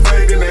 You was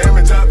made in the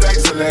image of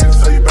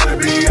excellence, so you better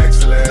be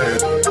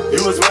excellent.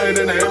 You was made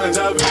in the image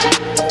of.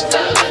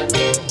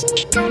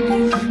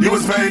 You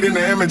was made in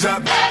the image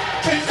of.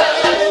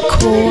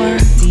 Core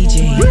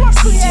DJ. You were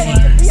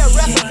created to be a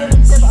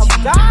representative of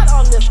God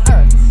on this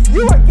earth.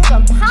 You were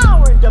given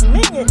power and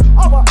dominion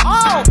over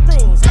all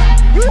things.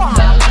 You are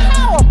a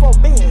powerful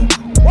being.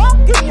 Walk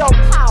in your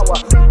power.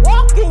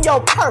 Walk in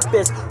your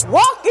purpose.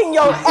 Walk in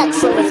your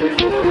excellence.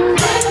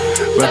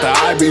 Let the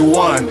I be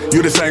one.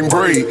 You the same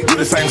breed, you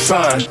the same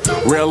son.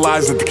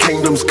 Realize that the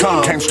kingdoms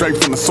come. Came straight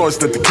from the source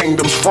that the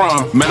kingdom's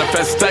from.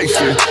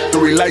 Manifestation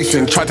through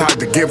relation. Try to hide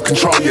to give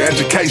control your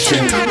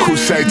education.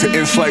 Crusade to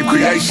enslave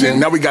creation.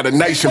 Now we got a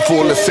nation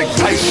full of sick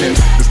patients.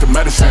 It's the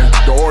medicine,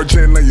 the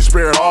origin of your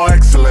spirit, all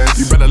excellence.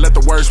 You better let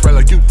the word spread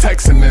like you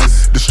texting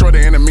this. Destroy the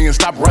enemy and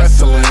stop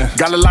wrestling.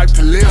 Got a life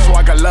to live, so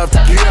I got love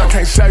to give.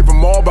 Can't save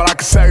them all, but I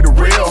can say the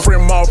real. Free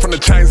them all from the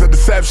chains of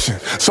deception.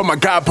 So my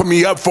God put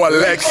me up for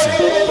election.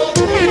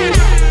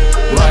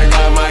 My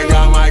God, my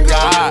God, my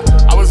God,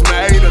 I was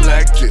made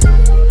elected,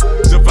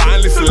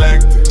 divinely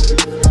selected.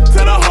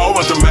 Tell the whole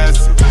what the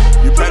message.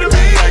 You better be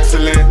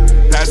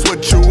excellent. That's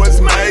what you was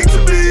made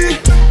to be.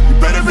 You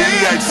better be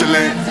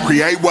excellent.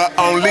 Create what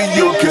only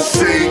you can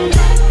see.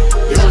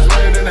 You was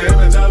made in the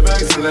image of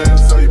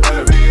excellence, so you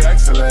better be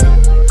excellent.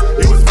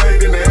 You was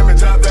made in the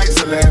image of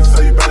excellence,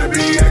 so you better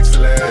be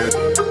excellent.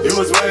 You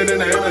was made in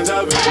the image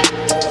of.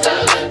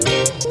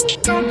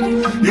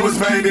 You was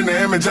made in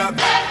the image of.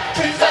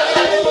 You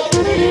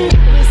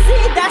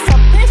see, that's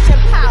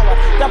sufficient power.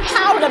 The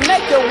power to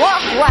make you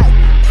walk right.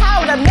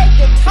 Power to make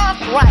you talk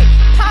right.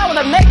 Power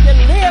to make you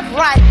live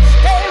right.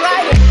 Stay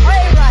right and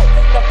pray right.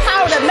 The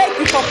power to make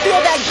you fulfill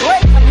that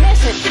great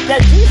commission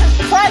that Jesus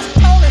Christ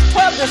told his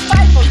 12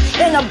 disciples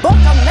in the book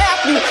of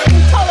Matthew. He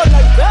told them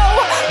to go,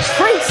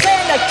 preach,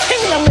 saying the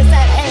kingdom is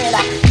at hand.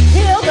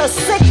 Heal the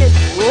sick,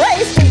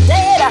 raise the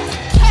dead,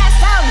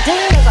 cast out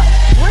demons.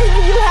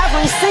 Freely you have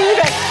received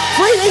it,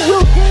 freely you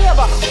give.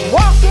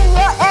 Walk in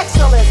your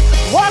excellence,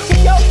 walk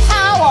in your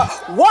power,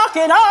 walk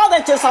in all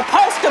that you're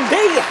supposed to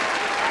be.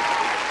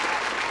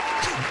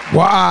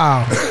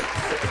 Wow.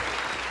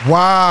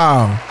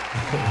 Wow.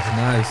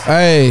 Nice.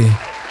 Hey,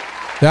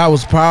 that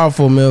was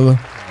powerful, Milla.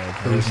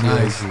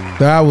 Nice.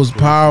 That was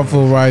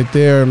powerful right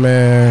there,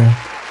 man.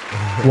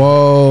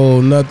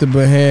 Whoa, nothing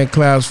but hand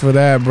claps for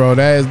that, bro.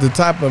 That is the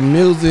type of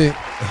music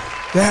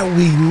that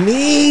we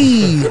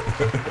need.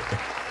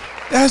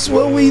 That's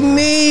what we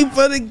need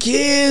for the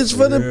kids,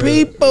 for the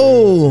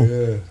people.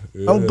 Yeah.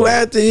 I'm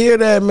glad to hear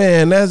that,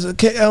 man. That's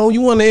okay. Oh, you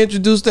want to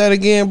introduce that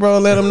again, bro?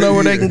 Let them know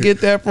where they can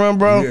get that from,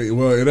 bro. Yeah,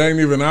 well, it ain't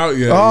even out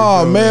yet.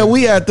 Oh man,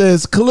 we at the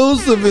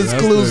exclusive. That's the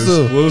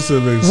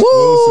exclusive.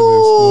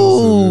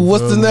 Woo!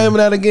 What's the name of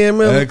that again,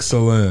 man?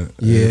 Excellent.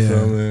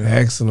 Yeah,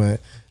 excellent.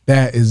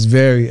 That is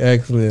very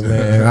excellent,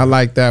 man. I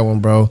like that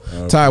one, bro.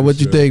 Ty, what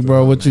you think,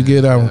 bro? What you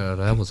get out? Yeah,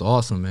 that was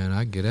awesome, man.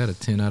 I get that a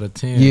 10 out of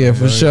 10. Yeah, man.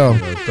 for sure.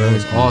 That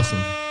was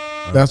awesome.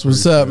 That's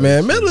what's up,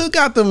 man. Milla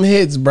got them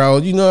hits, bro.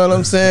 You know what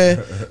I'm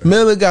saying?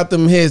 Milla got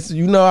them hits.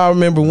 You know, I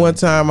remember one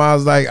time I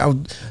was like,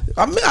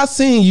 I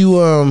seen you,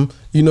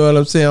 you know what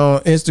I'm saying, on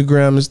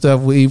Instagram and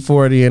stuff with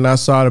E40, and I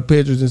saw the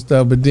pictures and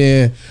stuff. But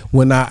then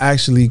when I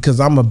actually, because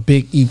I'm a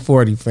big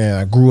E40 fan,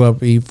 I grew up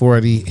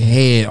E40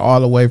 head all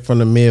the way from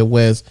the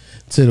Midwest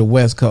to the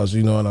West Coast.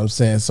 You know what I'm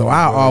saying? So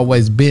I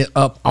always been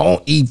up on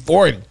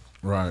E40.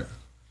 Right.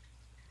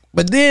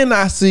 But then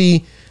I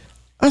see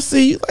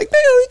you like,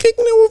 damn, he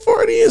kicking it with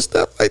 40 and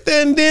stuff like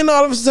that. And then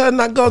all of a sudden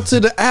I go to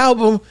the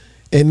album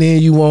and then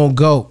you won't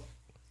go.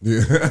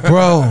 Yeah.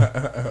 Bro,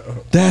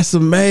 that's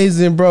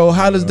amazing, bro.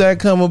 How does that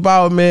come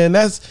about, man?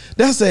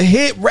 That's a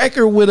hit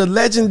record with a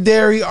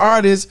legendary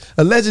artist,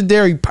 a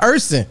legendary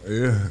person.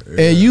 Yeah.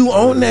 And you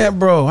own that,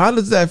 bro. How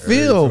does that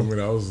feel? You feel me?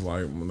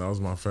 That was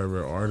my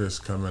favorite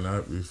artist coming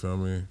up, you feel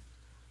me?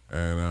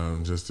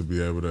 And just to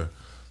be able to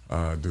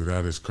do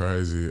that is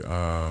crazy.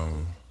 I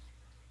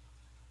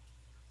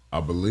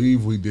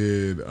believe we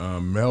did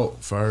Melt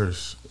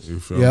first, you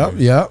feel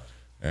me? Yep.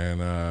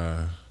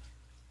 And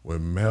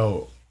with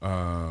Melt,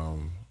 I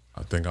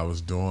think I was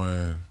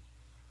doing,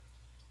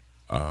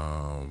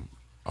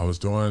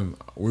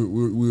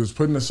 we was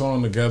putting the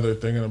song together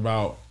thinking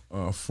about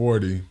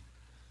 40,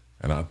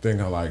 and I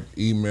think I like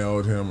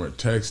emailed him or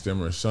texted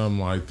him or something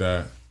like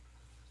that,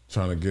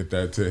 trying to get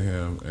that to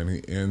him, and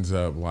he ends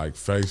up like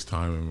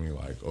FaceTiming me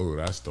like, oh,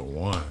 that's the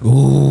one.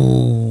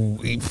 Ooh,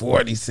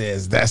 E40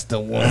 says that's the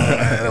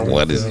one.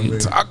 What is he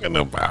talking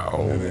about?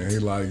 And then he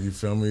like, you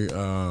feel me?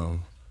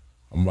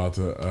 I'm about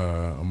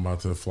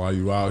to fly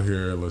you out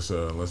here. Let's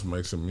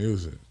make some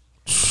music.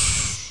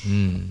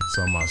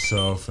 So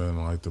myself and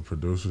like the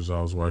producers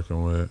I was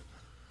working with,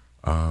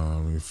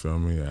 you feel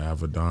me,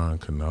 Avedon,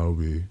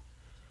 Kenobi,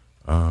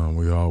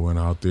 we all went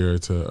out there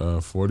to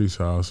 40's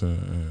house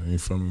and you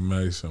feel me,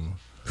 made some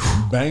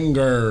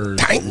bangers.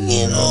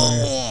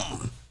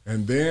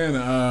 And then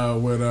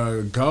with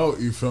GOAT,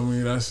 you feel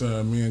me, that's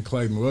me and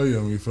Clayton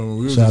Williams, you feel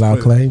me. Shout out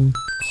Clayton.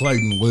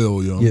 Clayton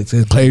Williams. Yeah, it's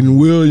Clayton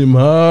Williams,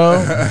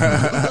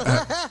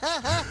 huh?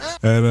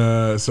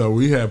 And so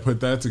we had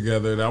put that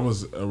together. That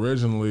was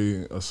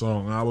originally a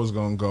song I was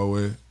gonna go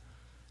with,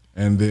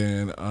 and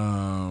then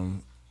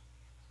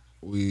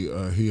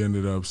he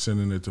ended up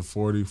sending it to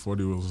 40.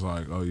 40 was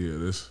like, "Oh yeah,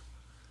 this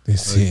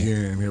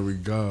again. Here we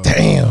go."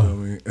 Damn. You feel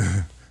me?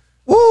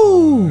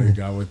 Woo! He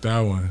got with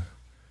that one,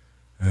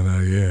 and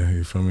yeah,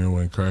 you feel me? It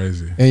went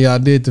crazy. And y'all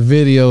did the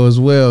video as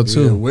well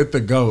too. Yeah, with the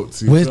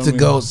goats. With the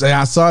goats. Hey,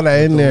 I saw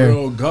that in there.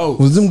 Real goats.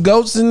 Was them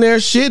goats in there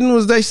shitting?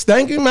 Was they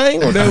stinking,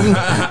 man? Or I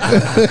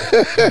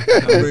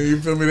mean,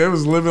 you feel me? They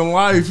was living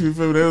life. You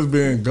feel me? They was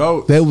being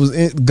goats. They was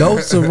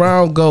goats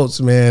around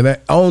goats, man.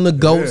 That on the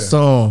goat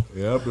song.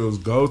 Yep, it was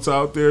goats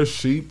out there,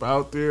 sheep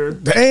out there.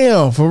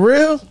 Damn, for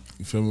real?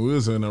 You feel me? We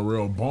was in a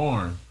real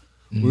barn.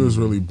 We was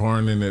really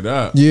barning it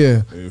up.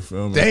 Yeah. You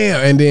feel me? Damn.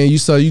 And then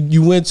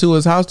you went to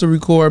his house to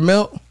record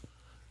Melt?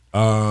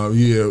 Yeah.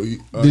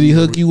 Did he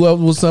hook you up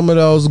with some of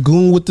those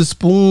goon with the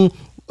spoon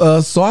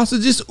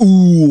sausages?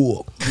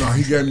 Ooh. No,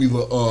 he gave me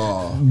the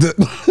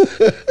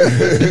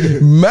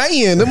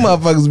man, them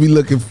motherfuckers be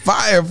looking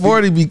fire.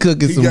 40 be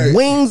cooking some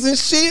wings and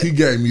shit. He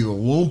gave me the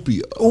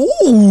lumpia.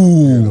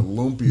 Ooh. Yeah, the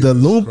lumpia. The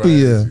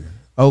lumpia.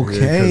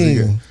 Okay.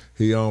 Yeah,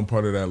 he owned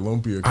part of that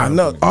lumpia company. I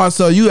know.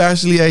 Also, you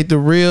actually ate the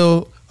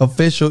real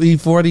official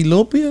E40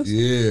 lumpias?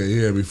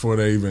 Yeah. Before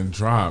they even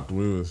dropped,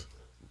 we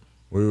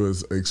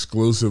was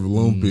exclusive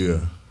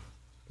lumpia.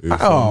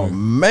 Oh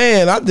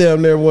man, I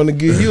damn near want to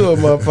give you a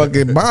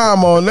motherfucking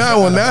bomb on that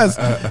one.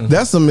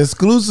 That's some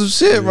exclusive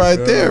shit right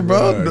there,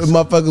 bro. Right. The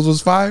motherfuckers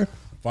was fire.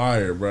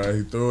 Fire, bro.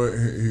 He threw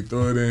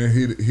it in,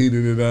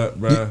 heated it up,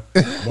 bro.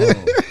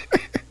 Boom.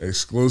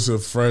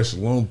 Exclusive fresh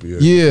lumpia.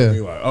 Yeah. He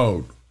like,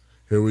 oh,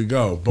 here we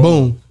go.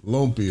 Boom.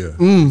 Lumpia.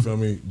 You feel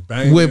me?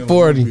 Bang with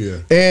 40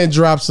 lumpia. And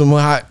drop some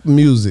hot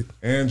music.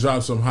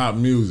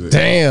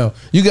 Damn.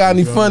 You got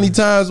any funny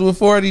times with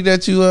 40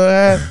 that you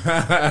had?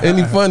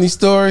 Any funny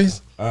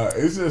stories?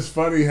 It's just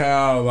funny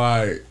how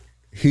like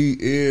he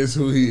is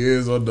who he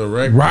is on the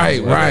record.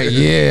 Right.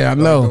 Yeah, I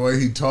know. The way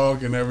he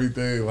talk and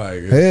everything.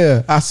 Like,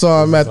 yeah, I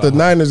saw him at the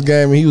Niners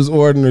game and he was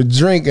ordering a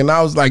drink and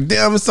I was like,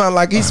 damn, it sounded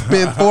like he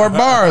spit 4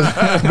 bars.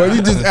 But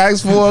he just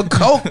asked for a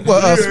Coke,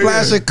 a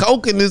splash of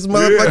Coke in this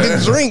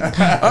motherfucking drink.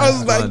 I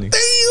was like,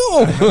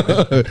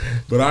 damn.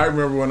 But I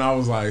remember when I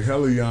was like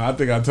hella young, I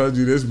think I told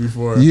you this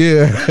before.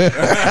 Yeah.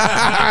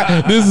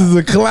 This is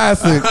a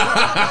classic.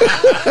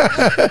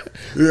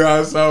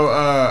 Yeah, so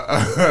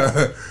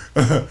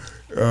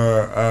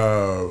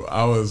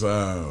I was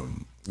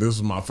this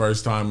was my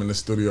first time in the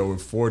studio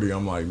with 40.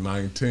 I'm like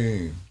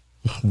 19.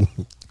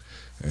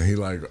 And he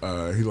like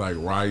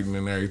writing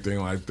and everything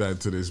like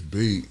that to this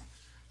beat.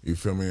 You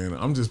feel me? And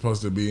I'm just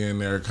supposed to be in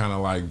there kind of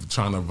like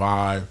trying to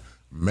vibe,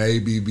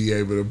 maybe be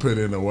able to put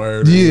in a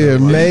word. Yeah,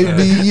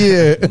 maybe,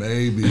 yeah.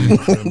 Maybe, you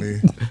feel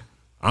me?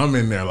 I'm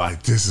in there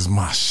like, this is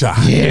my shot.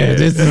 Yeah,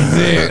 this is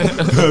it.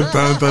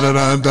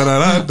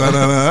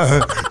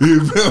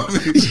 You feel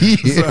me?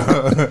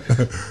 Yeah.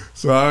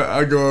 So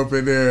I go up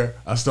in there.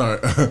 I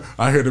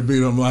hear the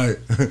beat. I'm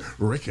like,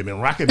 ricking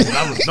and rocking it.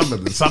 I was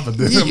something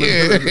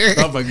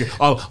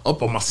all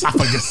up on my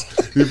esophagus.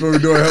 You feel me?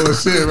 Doing hella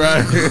shit,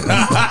 right?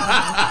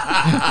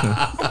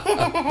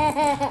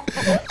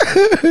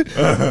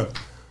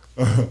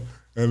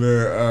 And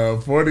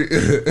then 40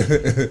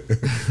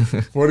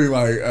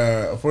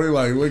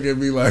 like look at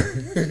me like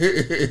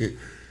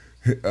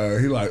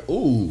he like,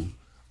 ooh,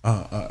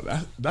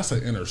 that's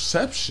an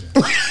interception.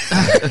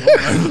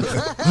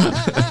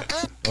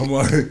 I'm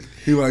like,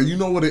 he like, you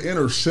know what an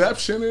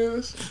interception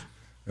is?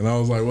 And I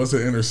was like, what's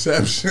an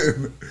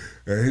interception?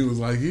 And he was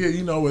like, yeah,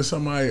 you know when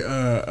somebody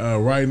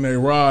writing their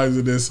rhymes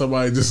and then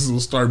somebody just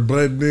will start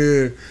butting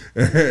in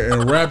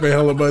and rapping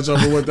hella much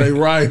over what they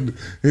write.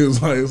 He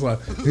was like,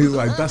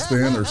 that's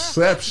the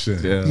interception.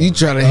 Yeah. You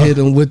try to hit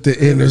him with the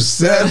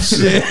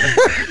interception.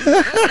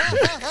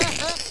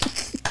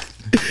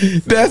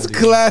 That's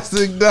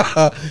classic,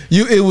 dog.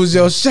 It was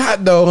your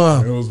shot though,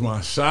 huh? It was my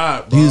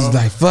shot, bro. You was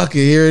like, fuck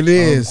it, here it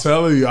is. I'm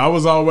telling you, I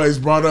was always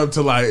brought up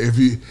to like, if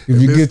you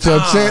get your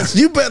chance,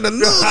 you better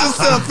lose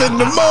yourself in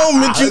the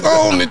moment you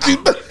own it. You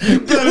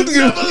better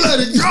never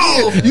let it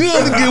go. You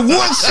only get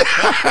one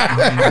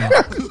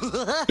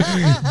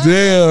shot.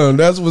 Damn,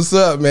 that's what's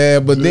up,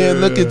 man. But then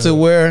look into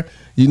where,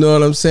 you know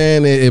what I'm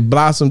saying, it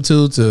blossomed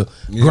to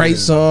great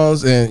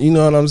songs, and you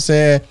know what I'm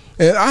saying.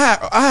 And I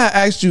had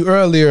asked you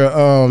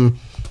earlier,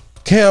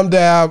 Cam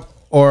Dab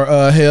or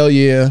Hell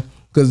Yeah,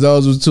 because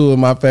those were two of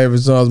my favorite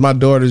songs. My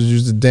daughters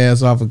used to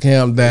dance off of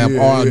Cam Dab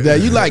all day.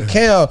 You like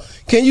Cam?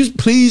 Can you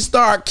please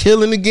start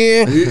killing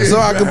again so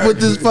I can put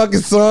this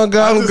fucking song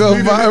out and go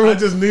viral? I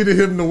just needed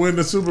him to win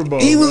the Super Bowl.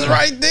 He was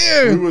right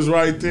there. He was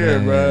right there,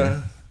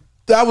 man.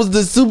 That was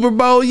the Super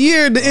Bowl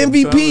year, the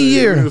MVP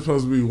year. It was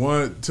supposed to be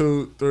 1,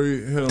 2, 3.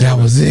 That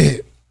was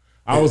it.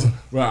 I was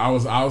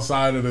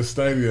outside of the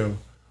stadium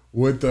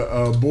with the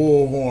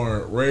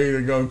bullhorn, ready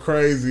to go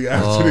crazy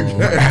after the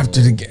game. After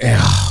the game,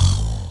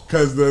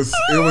 because the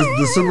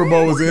Super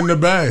Bowl was in the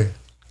Bay.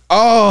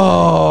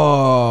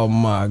 Oh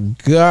my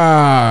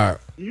God!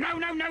 No.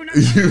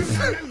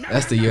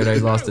 That's the year they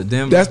lost to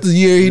Denver. That's the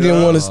year he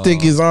didn't want to stick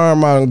his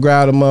arm out and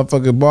grab the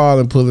motherfucking ball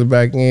and pull it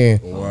back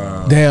in.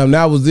 Wow! Damn,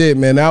 that was it,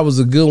 man. That was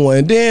a good one.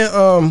 And then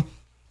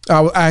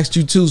I asked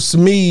you too,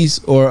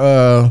 Smeeze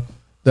or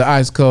the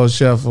Ice Cold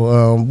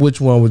Shuffle.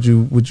 Which one would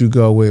you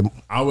go with?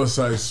 I would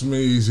say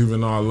Smeeze,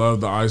 even though I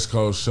love the Ice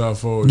Cold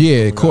Shuffle.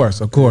 Yeah, of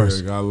course.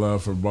 Yeah, got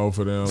love for both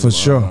of them. For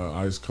sure.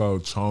 Ice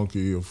Cold,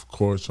 Chunky, of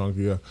course,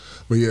 Chunky. Yeah.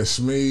 But yeah,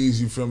 Smeeze,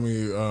 you feel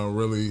me?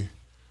 Really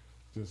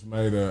just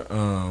made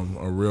a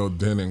real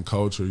dent in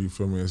culture. You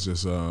feel me? It's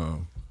just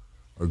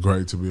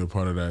great to be a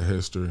part of that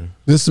history.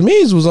 The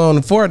Smeeze was on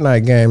the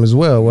Fortnite game as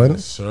well, wasn't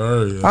it?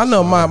 Sure. Yes, I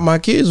know my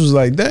kids was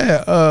like,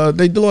 Dad,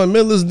 they doing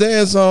Milla's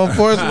dance on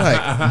Fortnite.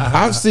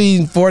 I've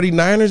seen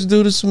 49ers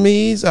do the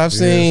Smeeze. I've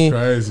seen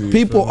crazy,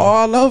 people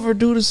all over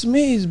do the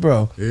Smeeze,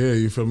 bro. Yeah,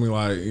 you feel me?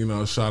 Like, you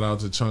know, shout out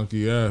to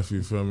Chunky F,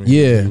 you feel me?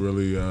 Yeah.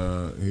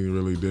 He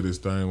really did his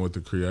thing with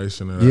the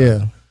creation of that.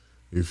 Yeah.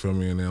 You feel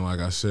me? And then, like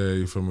I said,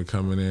 you feel me,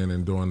 coming in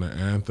and doing the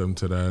anthem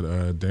to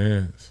that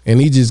dance. And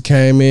he just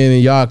came in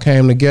and y'all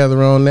came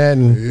together on that.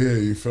 And yeah,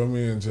 you feel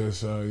me? And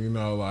just, you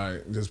know,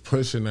 like, just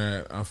pushing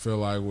that, I feel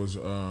like was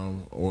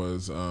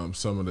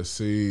some of the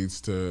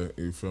seeds to,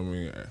 you feel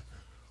me,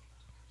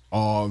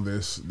 all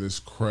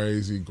this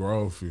crazy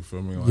growth, you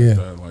feel me, like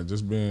that. Like,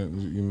 just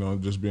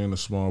being a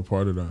small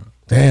part of that.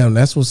 Damn,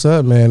 that's what's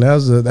up, man.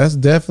 That's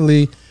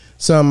definitely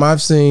something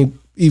I've seen.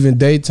 Even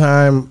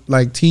daytime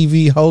like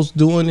TV hosts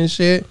doing this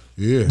shit,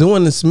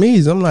 doing the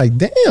Smeeze. I'm like,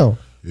 damn.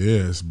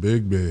 Yeah, it's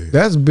big.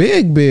 That's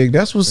big.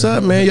 That's what's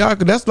up, man. Y'all,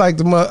 that's like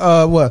the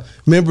what?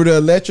 Remember the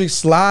electric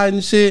slide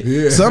and shit?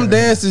 Yeah. Some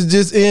dances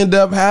just end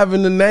up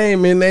having the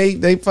name and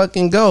they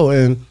fucking go.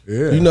 And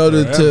you know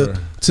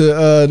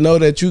to know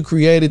that you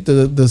created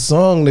the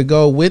song to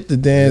go with the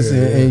dance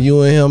and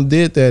you and him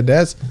did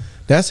that.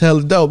 That's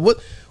hella dope.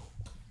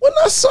 When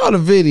I saw the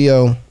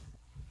video.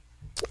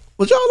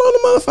 Was y'all on the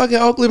motherfucking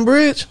Oakland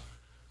Bridge?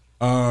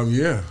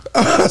 Yeah.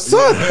 I saw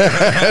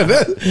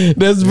that.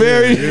 That's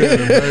very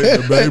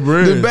the Bay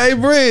Bridge. The Bay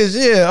Bridge,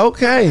 yeah,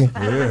 okay.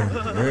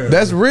 Yeah.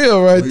 That's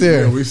real right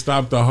there. Yeah, we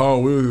stopped the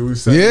whole. We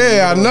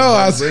I know.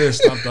 I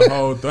stopped the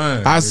whole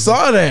thing. I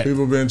saw that.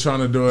 People been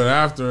trying to do it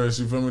after us.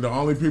 You feel me? The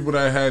only people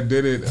that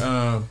did it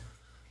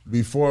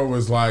before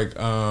was like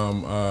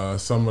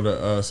some of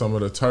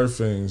the turf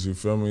things. You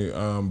feel me?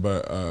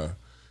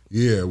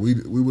 Yeah,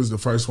 we was the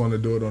first one to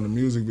do it on the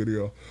music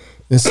video.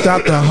 And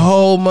stop the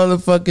whole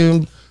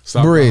motherfucking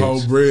bridge. The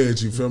whole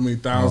bridge, you feel me?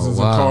 Thousands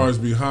of cars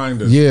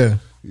behind us. Yeah.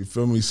 You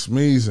feel me?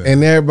 Smeezing.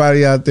 And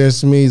everybody out there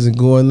smeezing,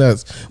 going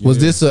nuts. Was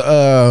this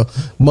a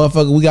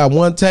motherfucker, we got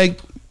one take,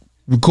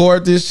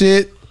 record this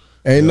shit,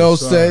 ain't no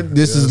set,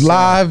 this is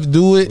live,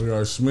 do it. We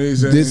are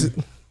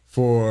smeezing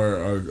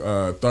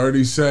for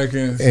 30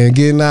 seconds. And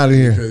getting out of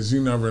here. Because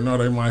you never know,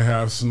 they might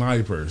have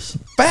snipers.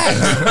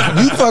 Facts.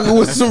 You fucking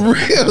with some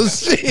real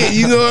shit.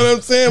 You know what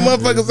I'm saying?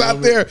 Motherfuckers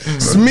out there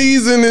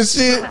smeezing and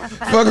shit.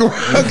 Fucking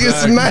get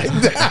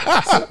sniped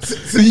out.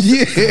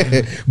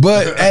 Yeah.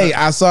 But hey,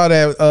 I saw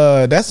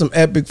that. That's some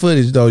epic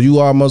footage though. You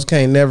almost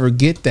can't never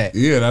get that.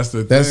 Yeah, that's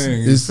the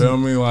thing. You feel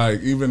me?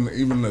 Like even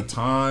the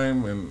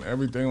time and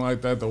everything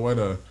like that, the way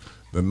the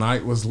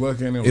night was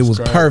looking. It was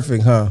crazy.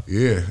 Perfect, huh?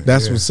 Yeah.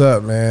 That's what's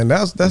up, man.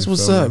 That's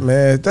what's up,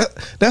 man.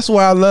 That's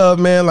why I love,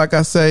 man, like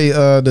I say,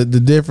 the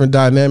different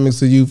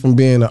dynamics of you from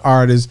being an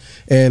artist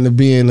and to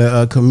being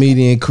a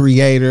comedian,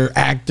 creator,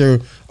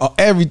 actor,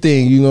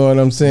 everything, you know what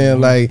I'm saying?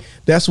 Mm-hmm. Like,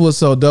 that's what's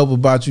so dope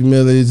about you,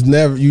 Milla.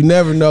 You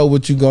never know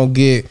what you're going to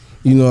get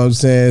You know what I'm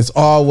saying? It's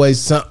always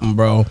something,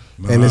 bro.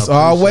 And it's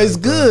always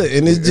good.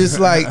 And it's just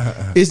like,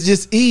 it's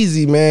just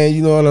easy, man.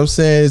 You know what I'm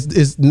saying?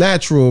 It's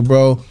natural,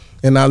 bro.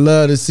 And I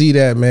love to see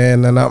that,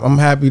 man. And I'm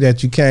happy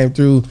that you came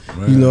through,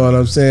 man, you know what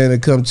I'm saying,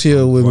 and come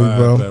chill with me,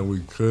 bro. That we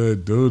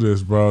could do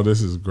this, bro.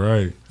 This is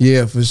great.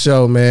 Yeah, for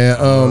sure, man.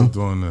 I love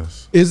doing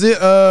this. Is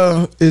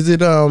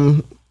it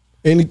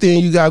anything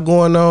you got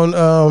going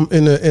on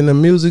in the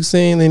music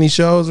scene? Any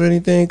shows or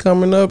anything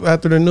coming up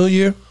after the new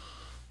year?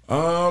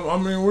 I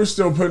mean, we're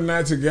still putting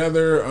that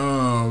together.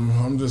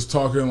 I'm just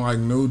talking like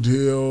new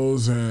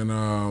deals and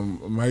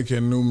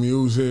making new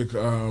music,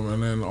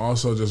 and then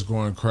also just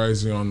going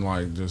crazy on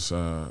like just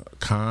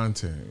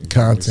content,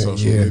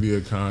 social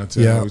media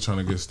content. Yeah. We're trying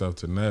to get stuff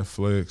to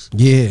Netflix.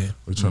 Yeah,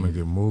 we're trying to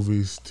get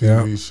movies,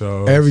 TV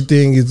shows.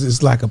 Everything is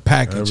it's like a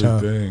package.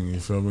 Everything, you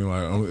feel me?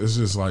 Like it's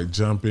just like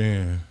jump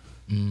in.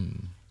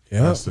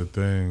 Yeah, that's the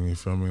thing. You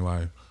feel me?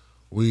 Like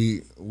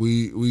we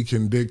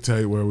can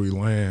dictate where we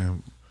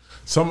land.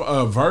 Some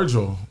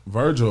Virgil,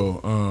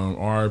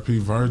 R.I.P.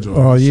 Virgil.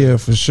 Oh yeah,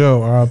 for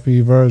sure,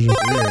 R.I.P. Virgil.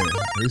 Yeah,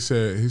 he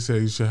said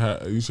you should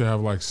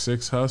have like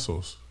 6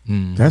 hustles.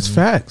 That's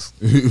facts.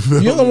 You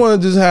don't want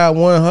to just have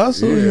one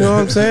hustle. You know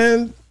what I'm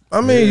saying?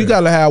 I mean, you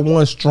gotta have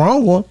one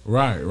strong one.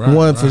 Right.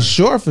 One for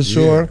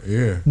sure.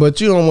 Yeah.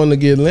 But you don't want to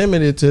get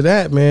limited to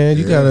that, man.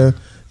 You gotta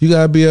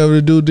be able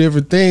to do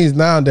different things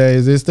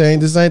nowadays. This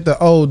ain't the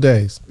old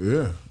days.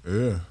 Yeah.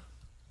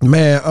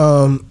 Man,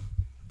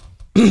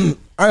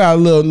 I got a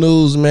little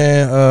news,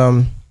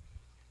 man.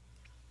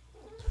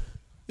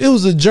 It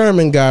was a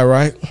German guy,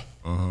 right?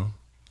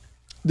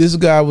 This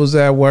guy was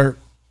at work,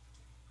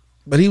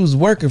 but he was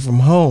working from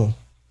home.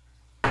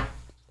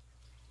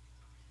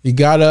 He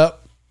got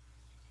up,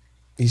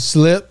 he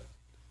slipped,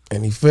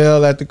 and he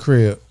fell at the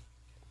crib.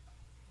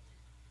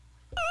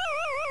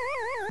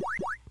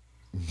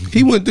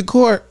 He went to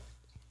court,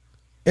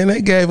 and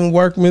they gave him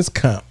workman's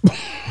comp.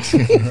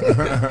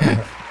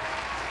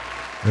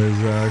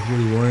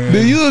 Exactly. When?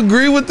 Do you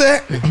agree with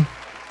that?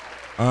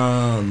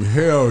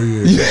 Hell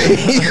yeah.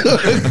 You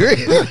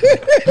agree?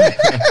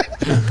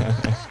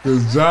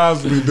 Cause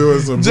Josh be doing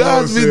some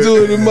Josh be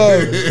doing the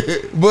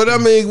most. But I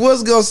mean,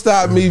 what's gonna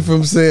stop me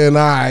from saying,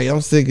 all right,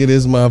 I'm sick of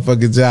this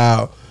motherfucking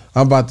job.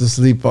 I'm about to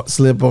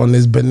slip on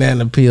this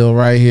banana peel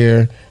right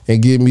here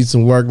and give me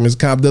some workman's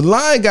comp. The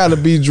line got to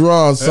be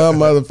drawn some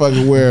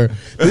motherfucking where.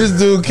 This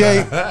dude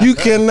you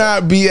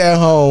cannot be at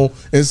home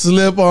and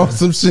slip on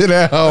some shit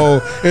at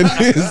home and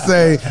then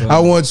say, I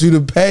want you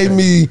to pay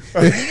me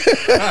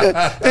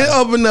and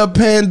open up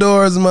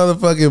Pandora's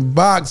motherfucking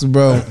box,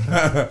 bro.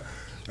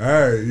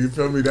 Hey, you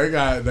feel me? They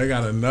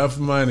got enough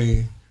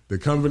money. The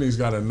company's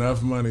got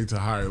enough money to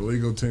hire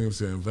legal teams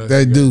to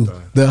investigate. They do.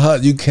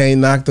 You can't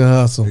knock the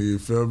hustle. You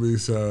feel me?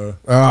 So,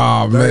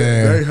 man,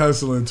 they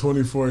hustling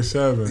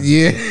 24/7.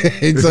 Yeah,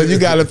 so you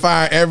got to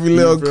find every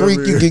little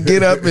creek you can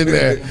get up in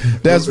there.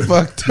 That's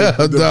fucked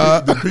up,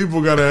 dog. The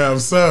people got to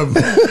have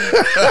something.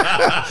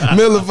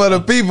 Milla for the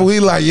people.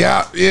 He like,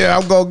 yeah,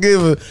 I'm gonna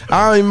give it.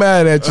 I ain't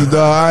mad at you,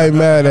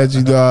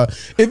 dog.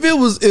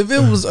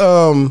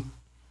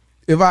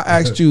 If I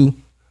asked you,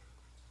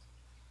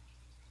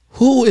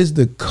 who is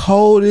the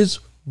coldest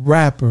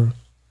rapper,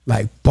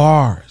 like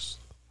bars,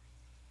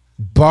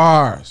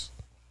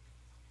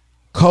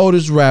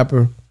 coldest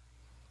rapper,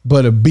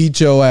 but a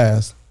beat your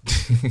ass?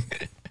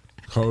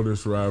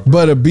 Coldest rapper,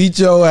 but a beat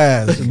your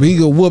ass. He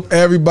can whoop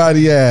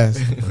everybody's ass.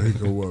 He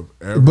can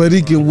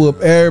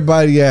whoop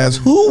everybody's ass.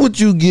 Who would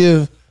you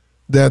give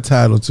that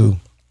title to?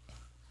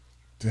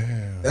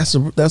 Damn, that's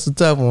a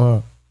tough one,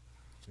 huh?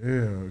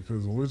 Yeah,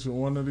 because which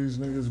one of these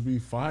niggas be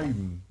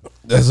fighting?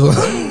 That's what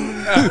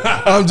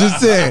I'm just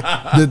saying.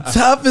 The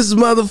toughest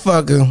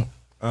motherfucker.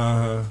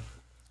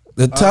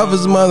 The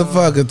toughest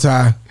motherfucker,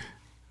 Ty.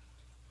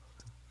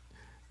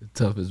 The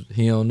toughest.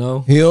 He don't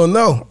know.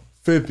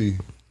 50.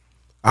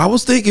 I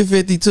was thinking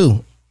 50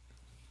 too.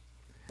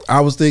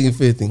 Ty,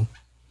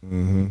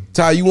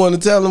 you want to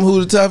tell them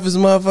who the toughest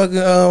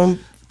motherfucking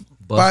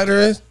fighter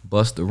is?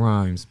 Busta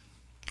Rhymes.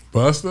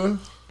 Busta?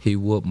 He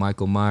whooped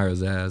Michael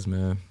Myers' ass,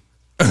 man.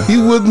 He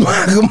whooped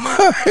Michael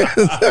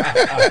Myers.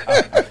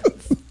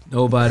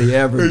 Nobody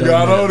ever done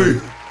got that. On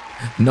him.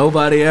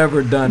 Nobody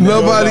ever done that.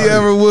 Nobody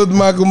ever whooped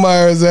Michael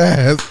Myers'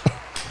 ass.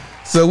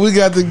 So we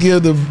got to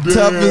give the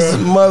toughest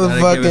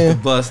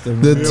motherfucking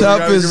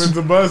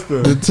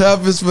the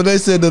toughest. For they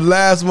said the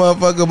last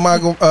motherfucker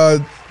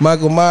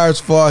Michael Myers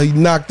fought, he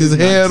knocked his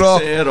head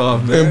off, man.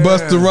 And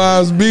Busta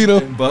Rhymes beat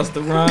him. And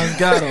Busta Rhymes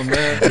got him,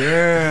 man.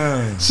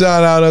 Yeah.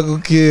 Shout out Uncle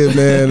Kid,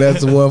 man.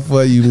 That's the one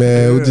for you,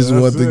 man. We just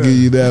want to give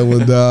you that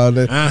one, dog.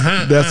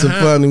 That's a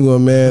funny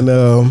one, man.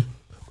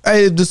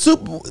 Hey,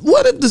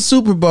 what if the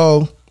Super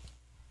Bowl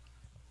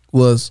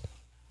was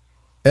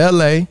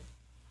L.A.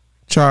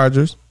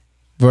 Chargers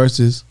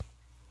versus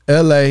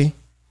L.A.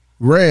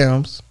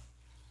 Rams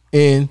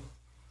in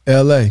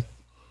L.A.?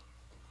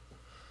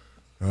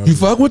 You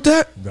fuck with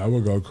that? That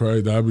would go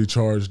crazy. That'd be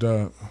charged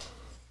up.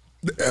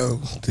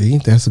 See,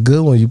 that's a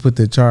good one. You put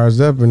the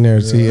charged up in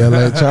there. See,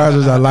 L.A.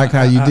 Chargers, I like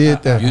how you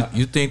did that.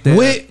 You think that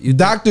with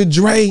Dr.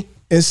 Dre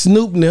and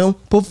Snoop and them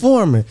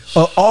performing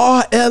a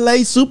all LA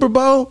Super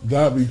Bowl.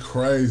 That'd be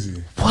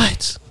crazy.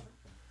 What?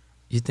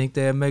 You think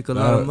they'd make a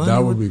lot of money?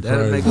 That would be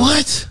That'd crazy. make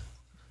What?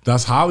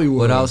 That's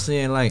Hollywood. Without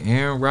seeing like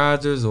Aaron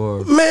Rodgers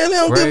or Man, they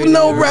don't give Brady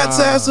no or, rat's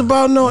ass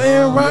about no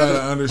Aaron You gotta Rodgers.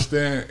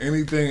 understand,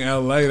 anything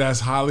LA, that's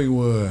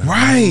Hollywood.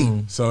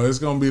 Right. So it's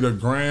gonna be the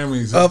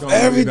Grammys, it's Of gonna be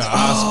every- the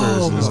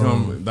Oscars. It's Oh.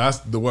 gonna that's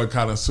the what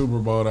kind of Super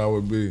Bowl that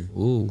would be.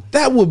 ooh.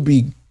 That would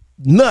be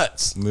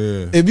nuts.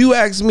 Yeah. If you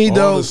ask me All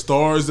though, the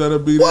stars that'll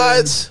be there.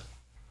 what?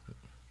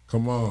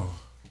 Come on.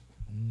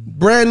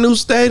 Brand new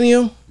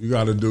stadium? You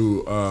gotta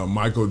do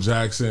Michael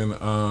Jackson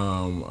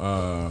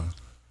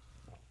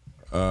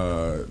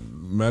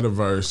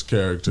metaverse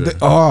character.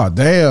 Oh,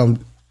 damn.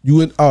 You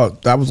would, oh,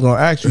 I was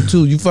gonna ask you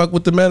too. You fuck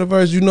with the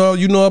metaverse? You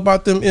know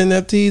about them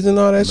NFTs and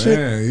all that shit?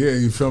 Man, yeah,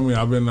 you feel me?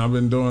 I've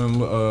been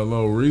doing a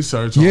little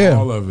research on Yeah.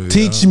 all of it.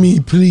 Teach me,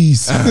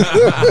 please.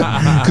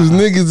 Cause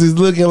niggas is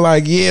looking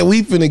like, yeah,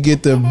 we finna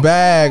get the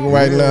bag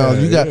right now.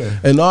 You got, yeah.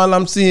 and all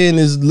I'm seeing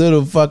is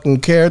little fucking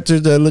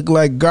characters that look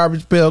like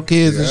Garbage Pail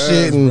Kids and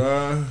shit. And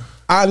bruh.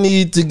 I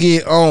need to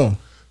get on.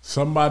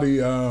 Somebody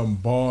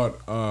bought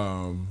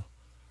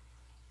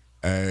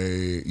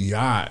a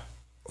yacht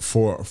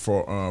for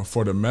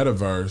the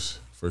metaverse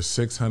for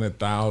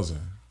 $600,000.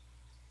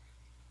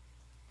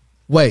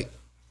 Wait,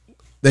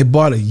 they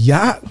bought a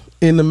yacht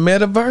in the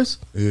metaverse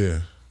Yeah,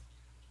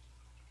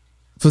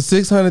 for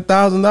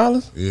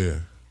 $600,000? yeah,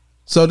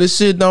 So this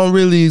shit don't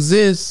really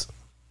exist,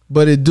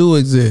 but it do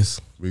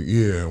exist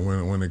yeah.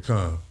 When it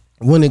comes.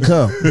 when it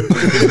come.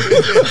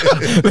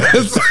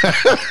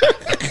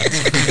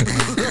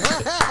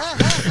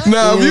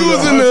 Now, if you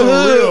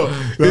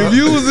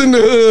was in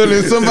the hood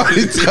and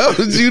somebody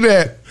told you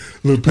that,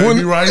 Look, pay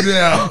me right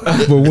now.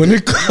 but when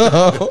it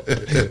come,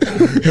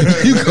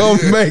 you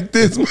gonna make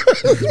this.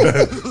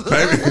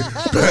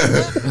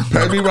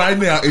 Pay me right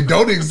now. It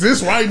don't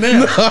exist right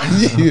now.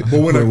 Yeah.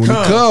 But when it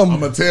come, come, I'm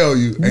gonna tell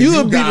you. And you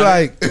would be got it.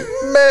 like,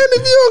 man,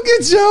 if you don't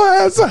get your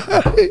ass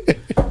out of here.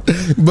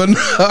 But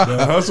The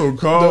nah. hustle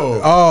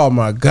cold. Oh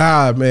my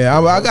God, man!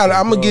 I'm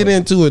gonna get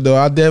into it though.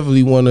 I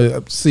definitely want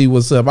to see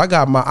what's up. I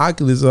got my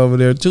Oculus over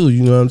there too.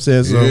 You know what I'm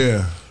saying? So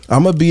Yeah.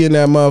 I'm gonna be in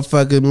that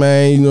motherfucker,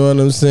 man. You know what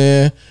I'm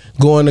saying?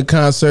 Going to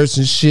concerts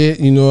and shit.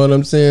 You know what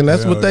I'm saying?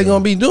 That's Hell what they yeah.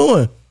 gonna be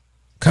doing.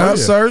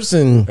 Concerts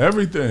and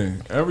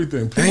Everything.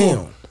 People,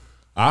 Damn.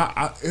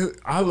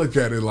 I look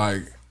at it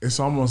like it's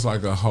almost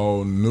like a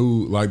whole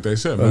new, like they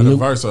said,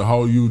 metaverse, a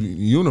whole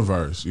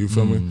universe. You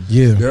feel me?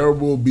 Yeah. There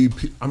will be.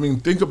 I mean,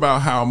 think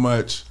about how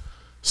much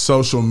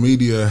social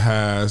media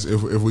has.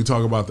 If we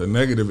talk about the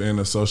negative end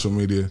of social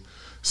media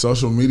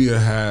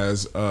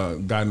has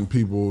gotten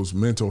people's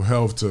mental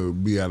health to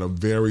be at a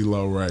very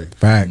low rate.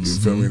 Facts.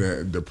 You feel me?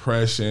 That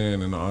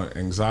depression and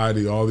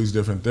anxiety, all these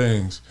different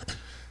things,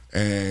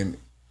 and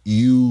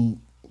you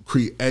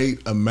create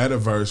a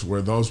metaverse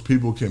where those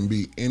people can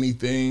be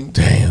anything.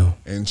 damn.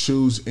 And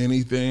choose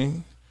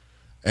anything,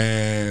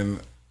 and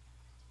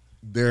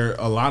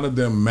a lot of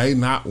them may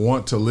not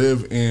want to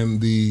live in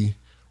the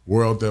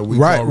world that we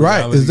call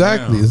reality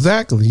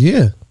exactly,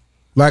 yeah.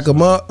 Like a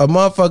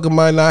motherfucker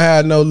might not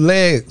have no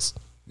legs,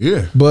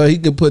 Yeah, but he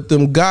could put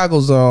them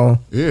goggles on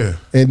yeah.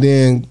 and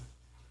then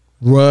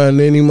run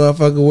any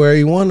motherfucker where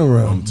he want to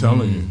run. I'm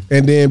telling you.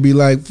 And then be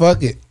like,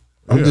 fuck it.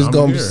 I'm Yeah, just I'm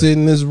gonna here. sit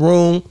in this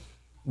room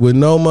with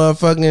no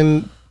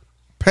motherfucking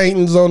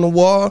paintings on the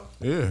wall.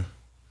 Yeah,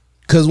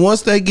 Cause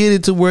once they get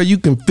it to where you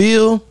can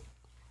feel,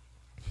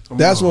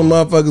 that's when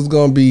motherfuckers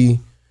gonna be,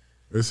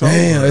 it's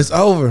damn, over. it's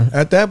over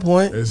at that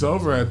point. It's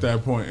over at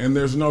that point, and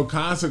there's no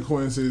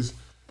consequences.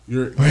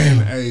 You're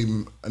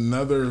in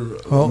another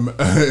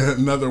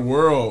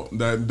world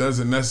that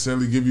doesn't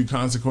necessarily give you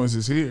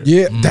consequences here.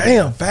 Yeah,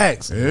 damn,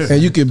 facts. Yeah.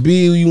 And you could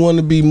be who you want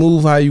to be,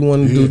 move how you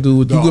want to Yeah.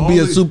 do it. The You could be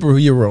a only-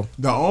 superhero.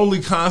 The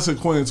only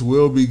consequence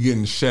will be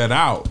getting shut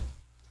out.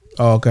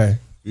 Oh, okay.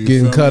 You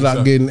Getting feel cut me? out,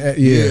 So- getting,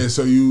 yeah.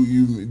 So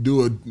you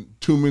do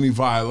too many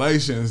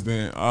violations,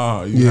 then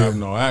you Yeah. have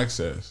no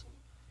access.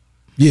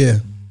 Yeah.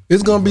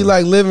 It's going to be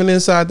like living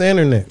inside the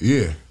internet.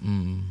 Yeah.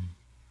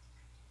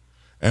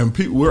 And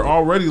we're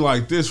already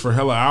like this for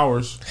hella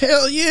hours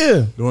Hell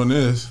yeah. doing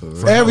this. For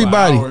hella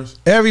Everybody. hours.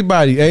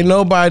 Everybody. Ain't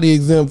nobody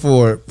exempt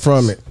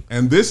from it.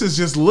 And this is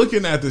just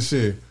looking at the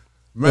shit.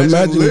 Imagine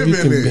Imagine if you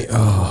living can it. be,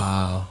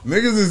 oh,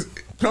 Niggas is,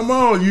 come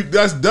on,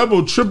 that's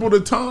double, triple the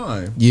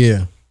time.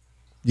 yeah.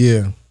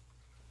 Yeah.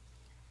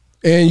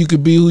 And you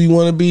could be who you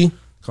want to be.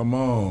 Come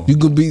on. You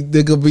could be,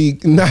 they could be,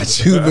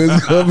 not you, but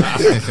it's going to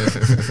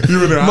be.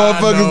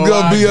 Motherfuckers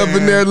gonna be up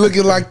in there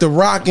looking like The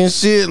Rock and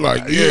shit.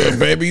 Like, yeah,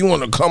 baby, you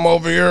want to come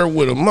over here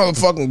with a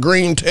motherfucking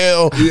green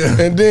tail? Yeah.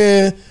 And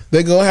then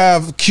they gonna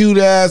have cute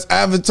ass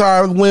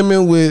avatar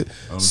women with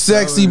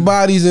sexy telling you.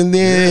 bodies, and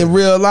then in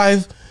real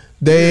life,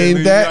 they ain't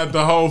You that. got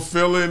the whole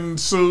filling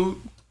suit.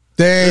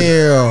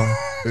 Damn.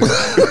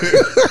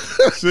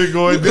 Shit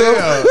going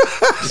down.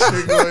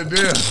 Shit going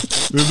down.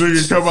 The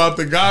nigga come out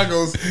the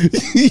goggles.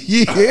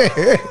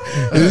 Yeah.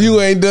 And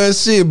you ain't done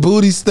shit.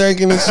 Booty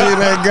stinking and shit.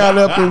 Ain't got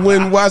up and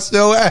went and washed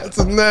your ass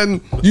or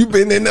nothing. You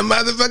been in the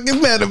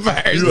motherfucking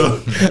metaverse.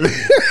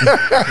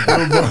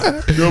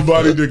 Your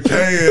body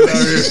decaying out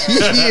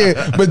here.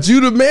 Yeah, but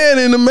you the man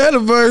in the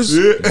metaverse.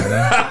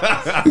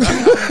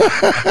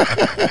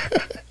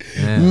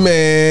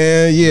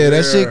 Man, yeah,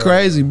 that shit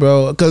crazy,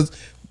 bro. Because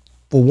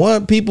for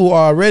one, people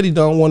already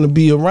don't want to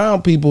be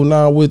around people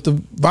now with the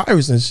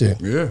virus and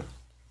shit. Yeah.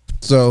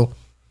 So.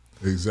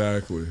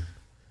 Exactly.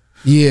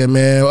 Yeah,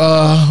 man.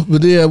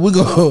 But yeah, we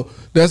go.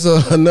 That's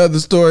another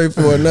story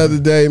for another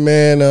day,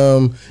 man.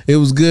 It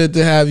was good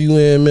to have you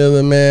in,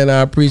 Milla, man.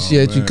 I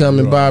appreciate you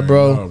coming by,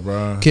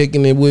 bro.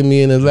 Kicking it with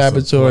me in the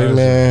laboratory,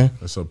 man.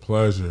 It's a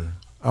pleasure.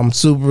 I'm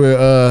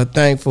super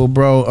thankful,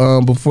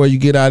 bro. Before you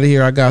get out of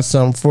here, I got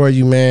something for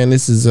you, man.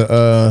 This is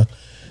a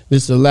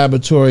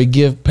laboratory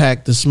gift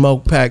pack, the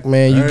smoke pack,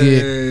 man.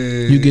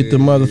 You get the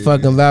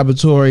motherfucking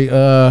laboratory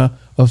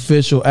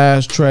official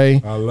ashtray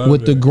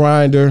with the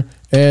grinder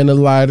and the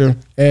lighter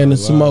and the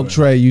smoke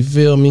tray. You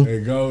feel me?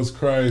 It goes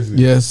crazy.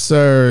 Yes,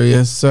 sir.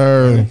 Yes,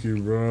 sir. Thank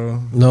you, bro.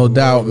 No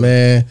doubt,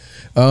 man.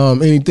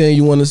 Anything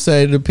you want to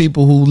say to the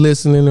people who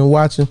listening and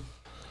watching?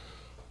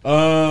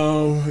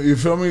 You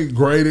feel me?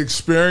 Great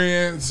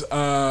experience.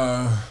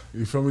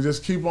 You feel me?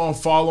 Just keep on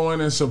following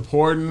and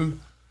supporting.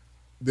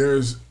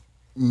 There's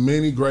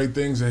many great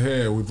things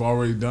ahead. We've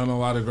already done a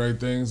lot of great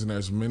things, and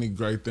there's many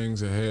great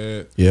things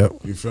ahead. Yep.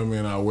 You feel me?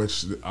 And I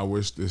wish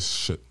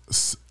this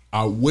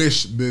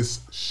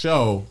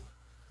show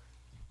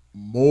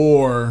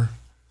more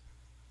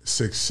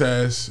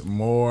success,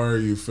 more,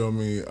 you feel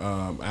me,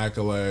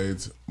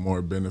 accolades,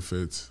 more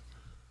benefits,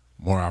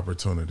 more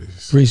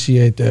opportunities.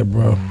 Appreciate that,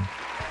 bro.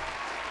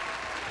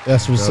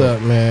 That's what's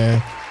up,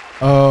 man.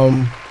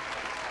 I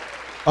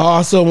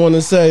also want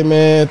to say,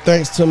 man,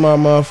 thanks to my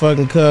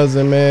motherfucking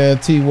cousin, man,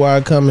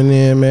 TY, coming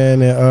in,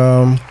 man,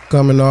 and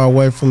coming all the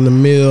way from the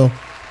mill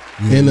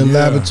in the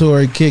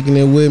laboratory, kicking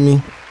it with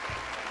me.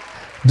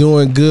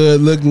 Doing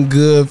good, looking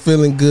good,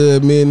 feeling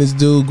good. Me and this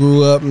dude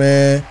grew up,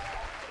 man,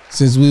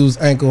 since we was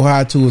ankle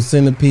high to a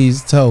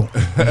centipede's toe.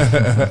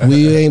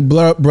 We ain't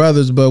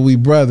brothers, but we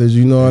brothers,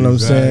 you know what I'm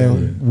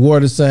saying? Wore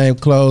the same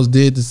clothes,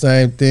 did the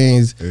same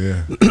things.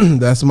 Yeah.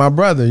 That's my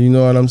brother, you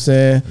know what I'm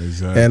saying?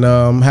 Exactly. And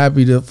I'm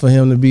happy for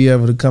him to be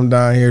able to come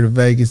down here to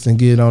Vegas and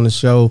get on the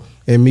show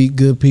and meet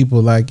good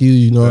people like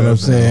you know what I'm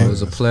saying? It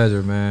was a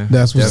pleasure, man.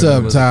 That's what's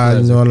up, Ty,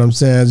 you know what I'm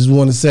saying? I just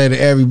want to say to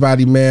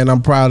everybody, man,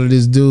 I'm proud of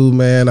this dude,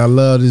 man. I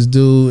love this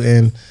dude,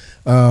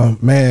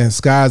 and man,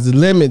 sky's the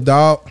limit,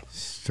 dog.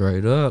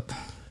 Straight up.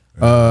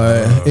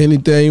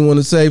 Anything you want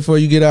to say before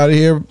you get out of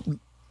here,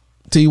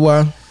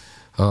 TY?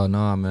 Oh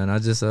no, man. I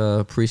just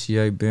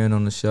appreciate being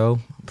on the show.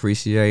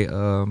 Appreciate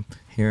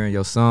hearing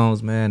your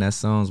songs, man. That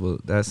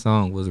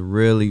song was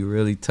really,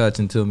 really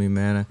touching to me,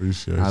 man.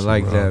 Appreciate I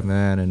like that,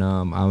 man. And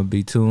I'm gonna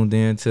be tuned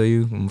in to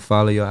you. I'm gonna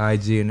follow your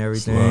IG and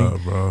everything.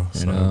 Love, bro.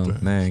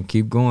 And man,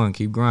 keep going,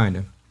 keep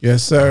grinding.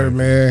 Yes, sir,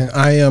 man.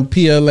 I am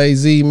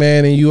PLAZ,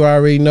 man, and you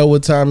already know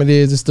what time it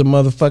is. It's the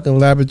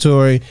motherfucking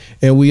laboratory,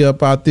 and we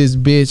up out this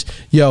bitch.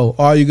 Yo,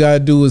 all you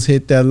gotta do is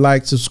hit that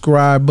like,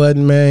 subscribe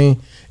button,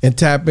 man, and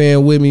tap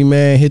in with me,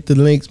 man. Hit the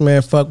links,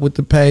 man. Fuck with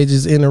the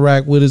pages,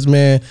 interact with us,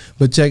 man.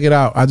 But check it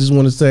out. I just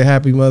want to say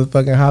happy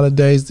motherfucking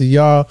holidays to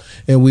y'all,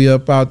 and we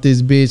up out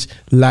this bitch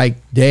like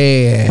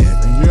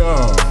that.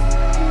 Yo.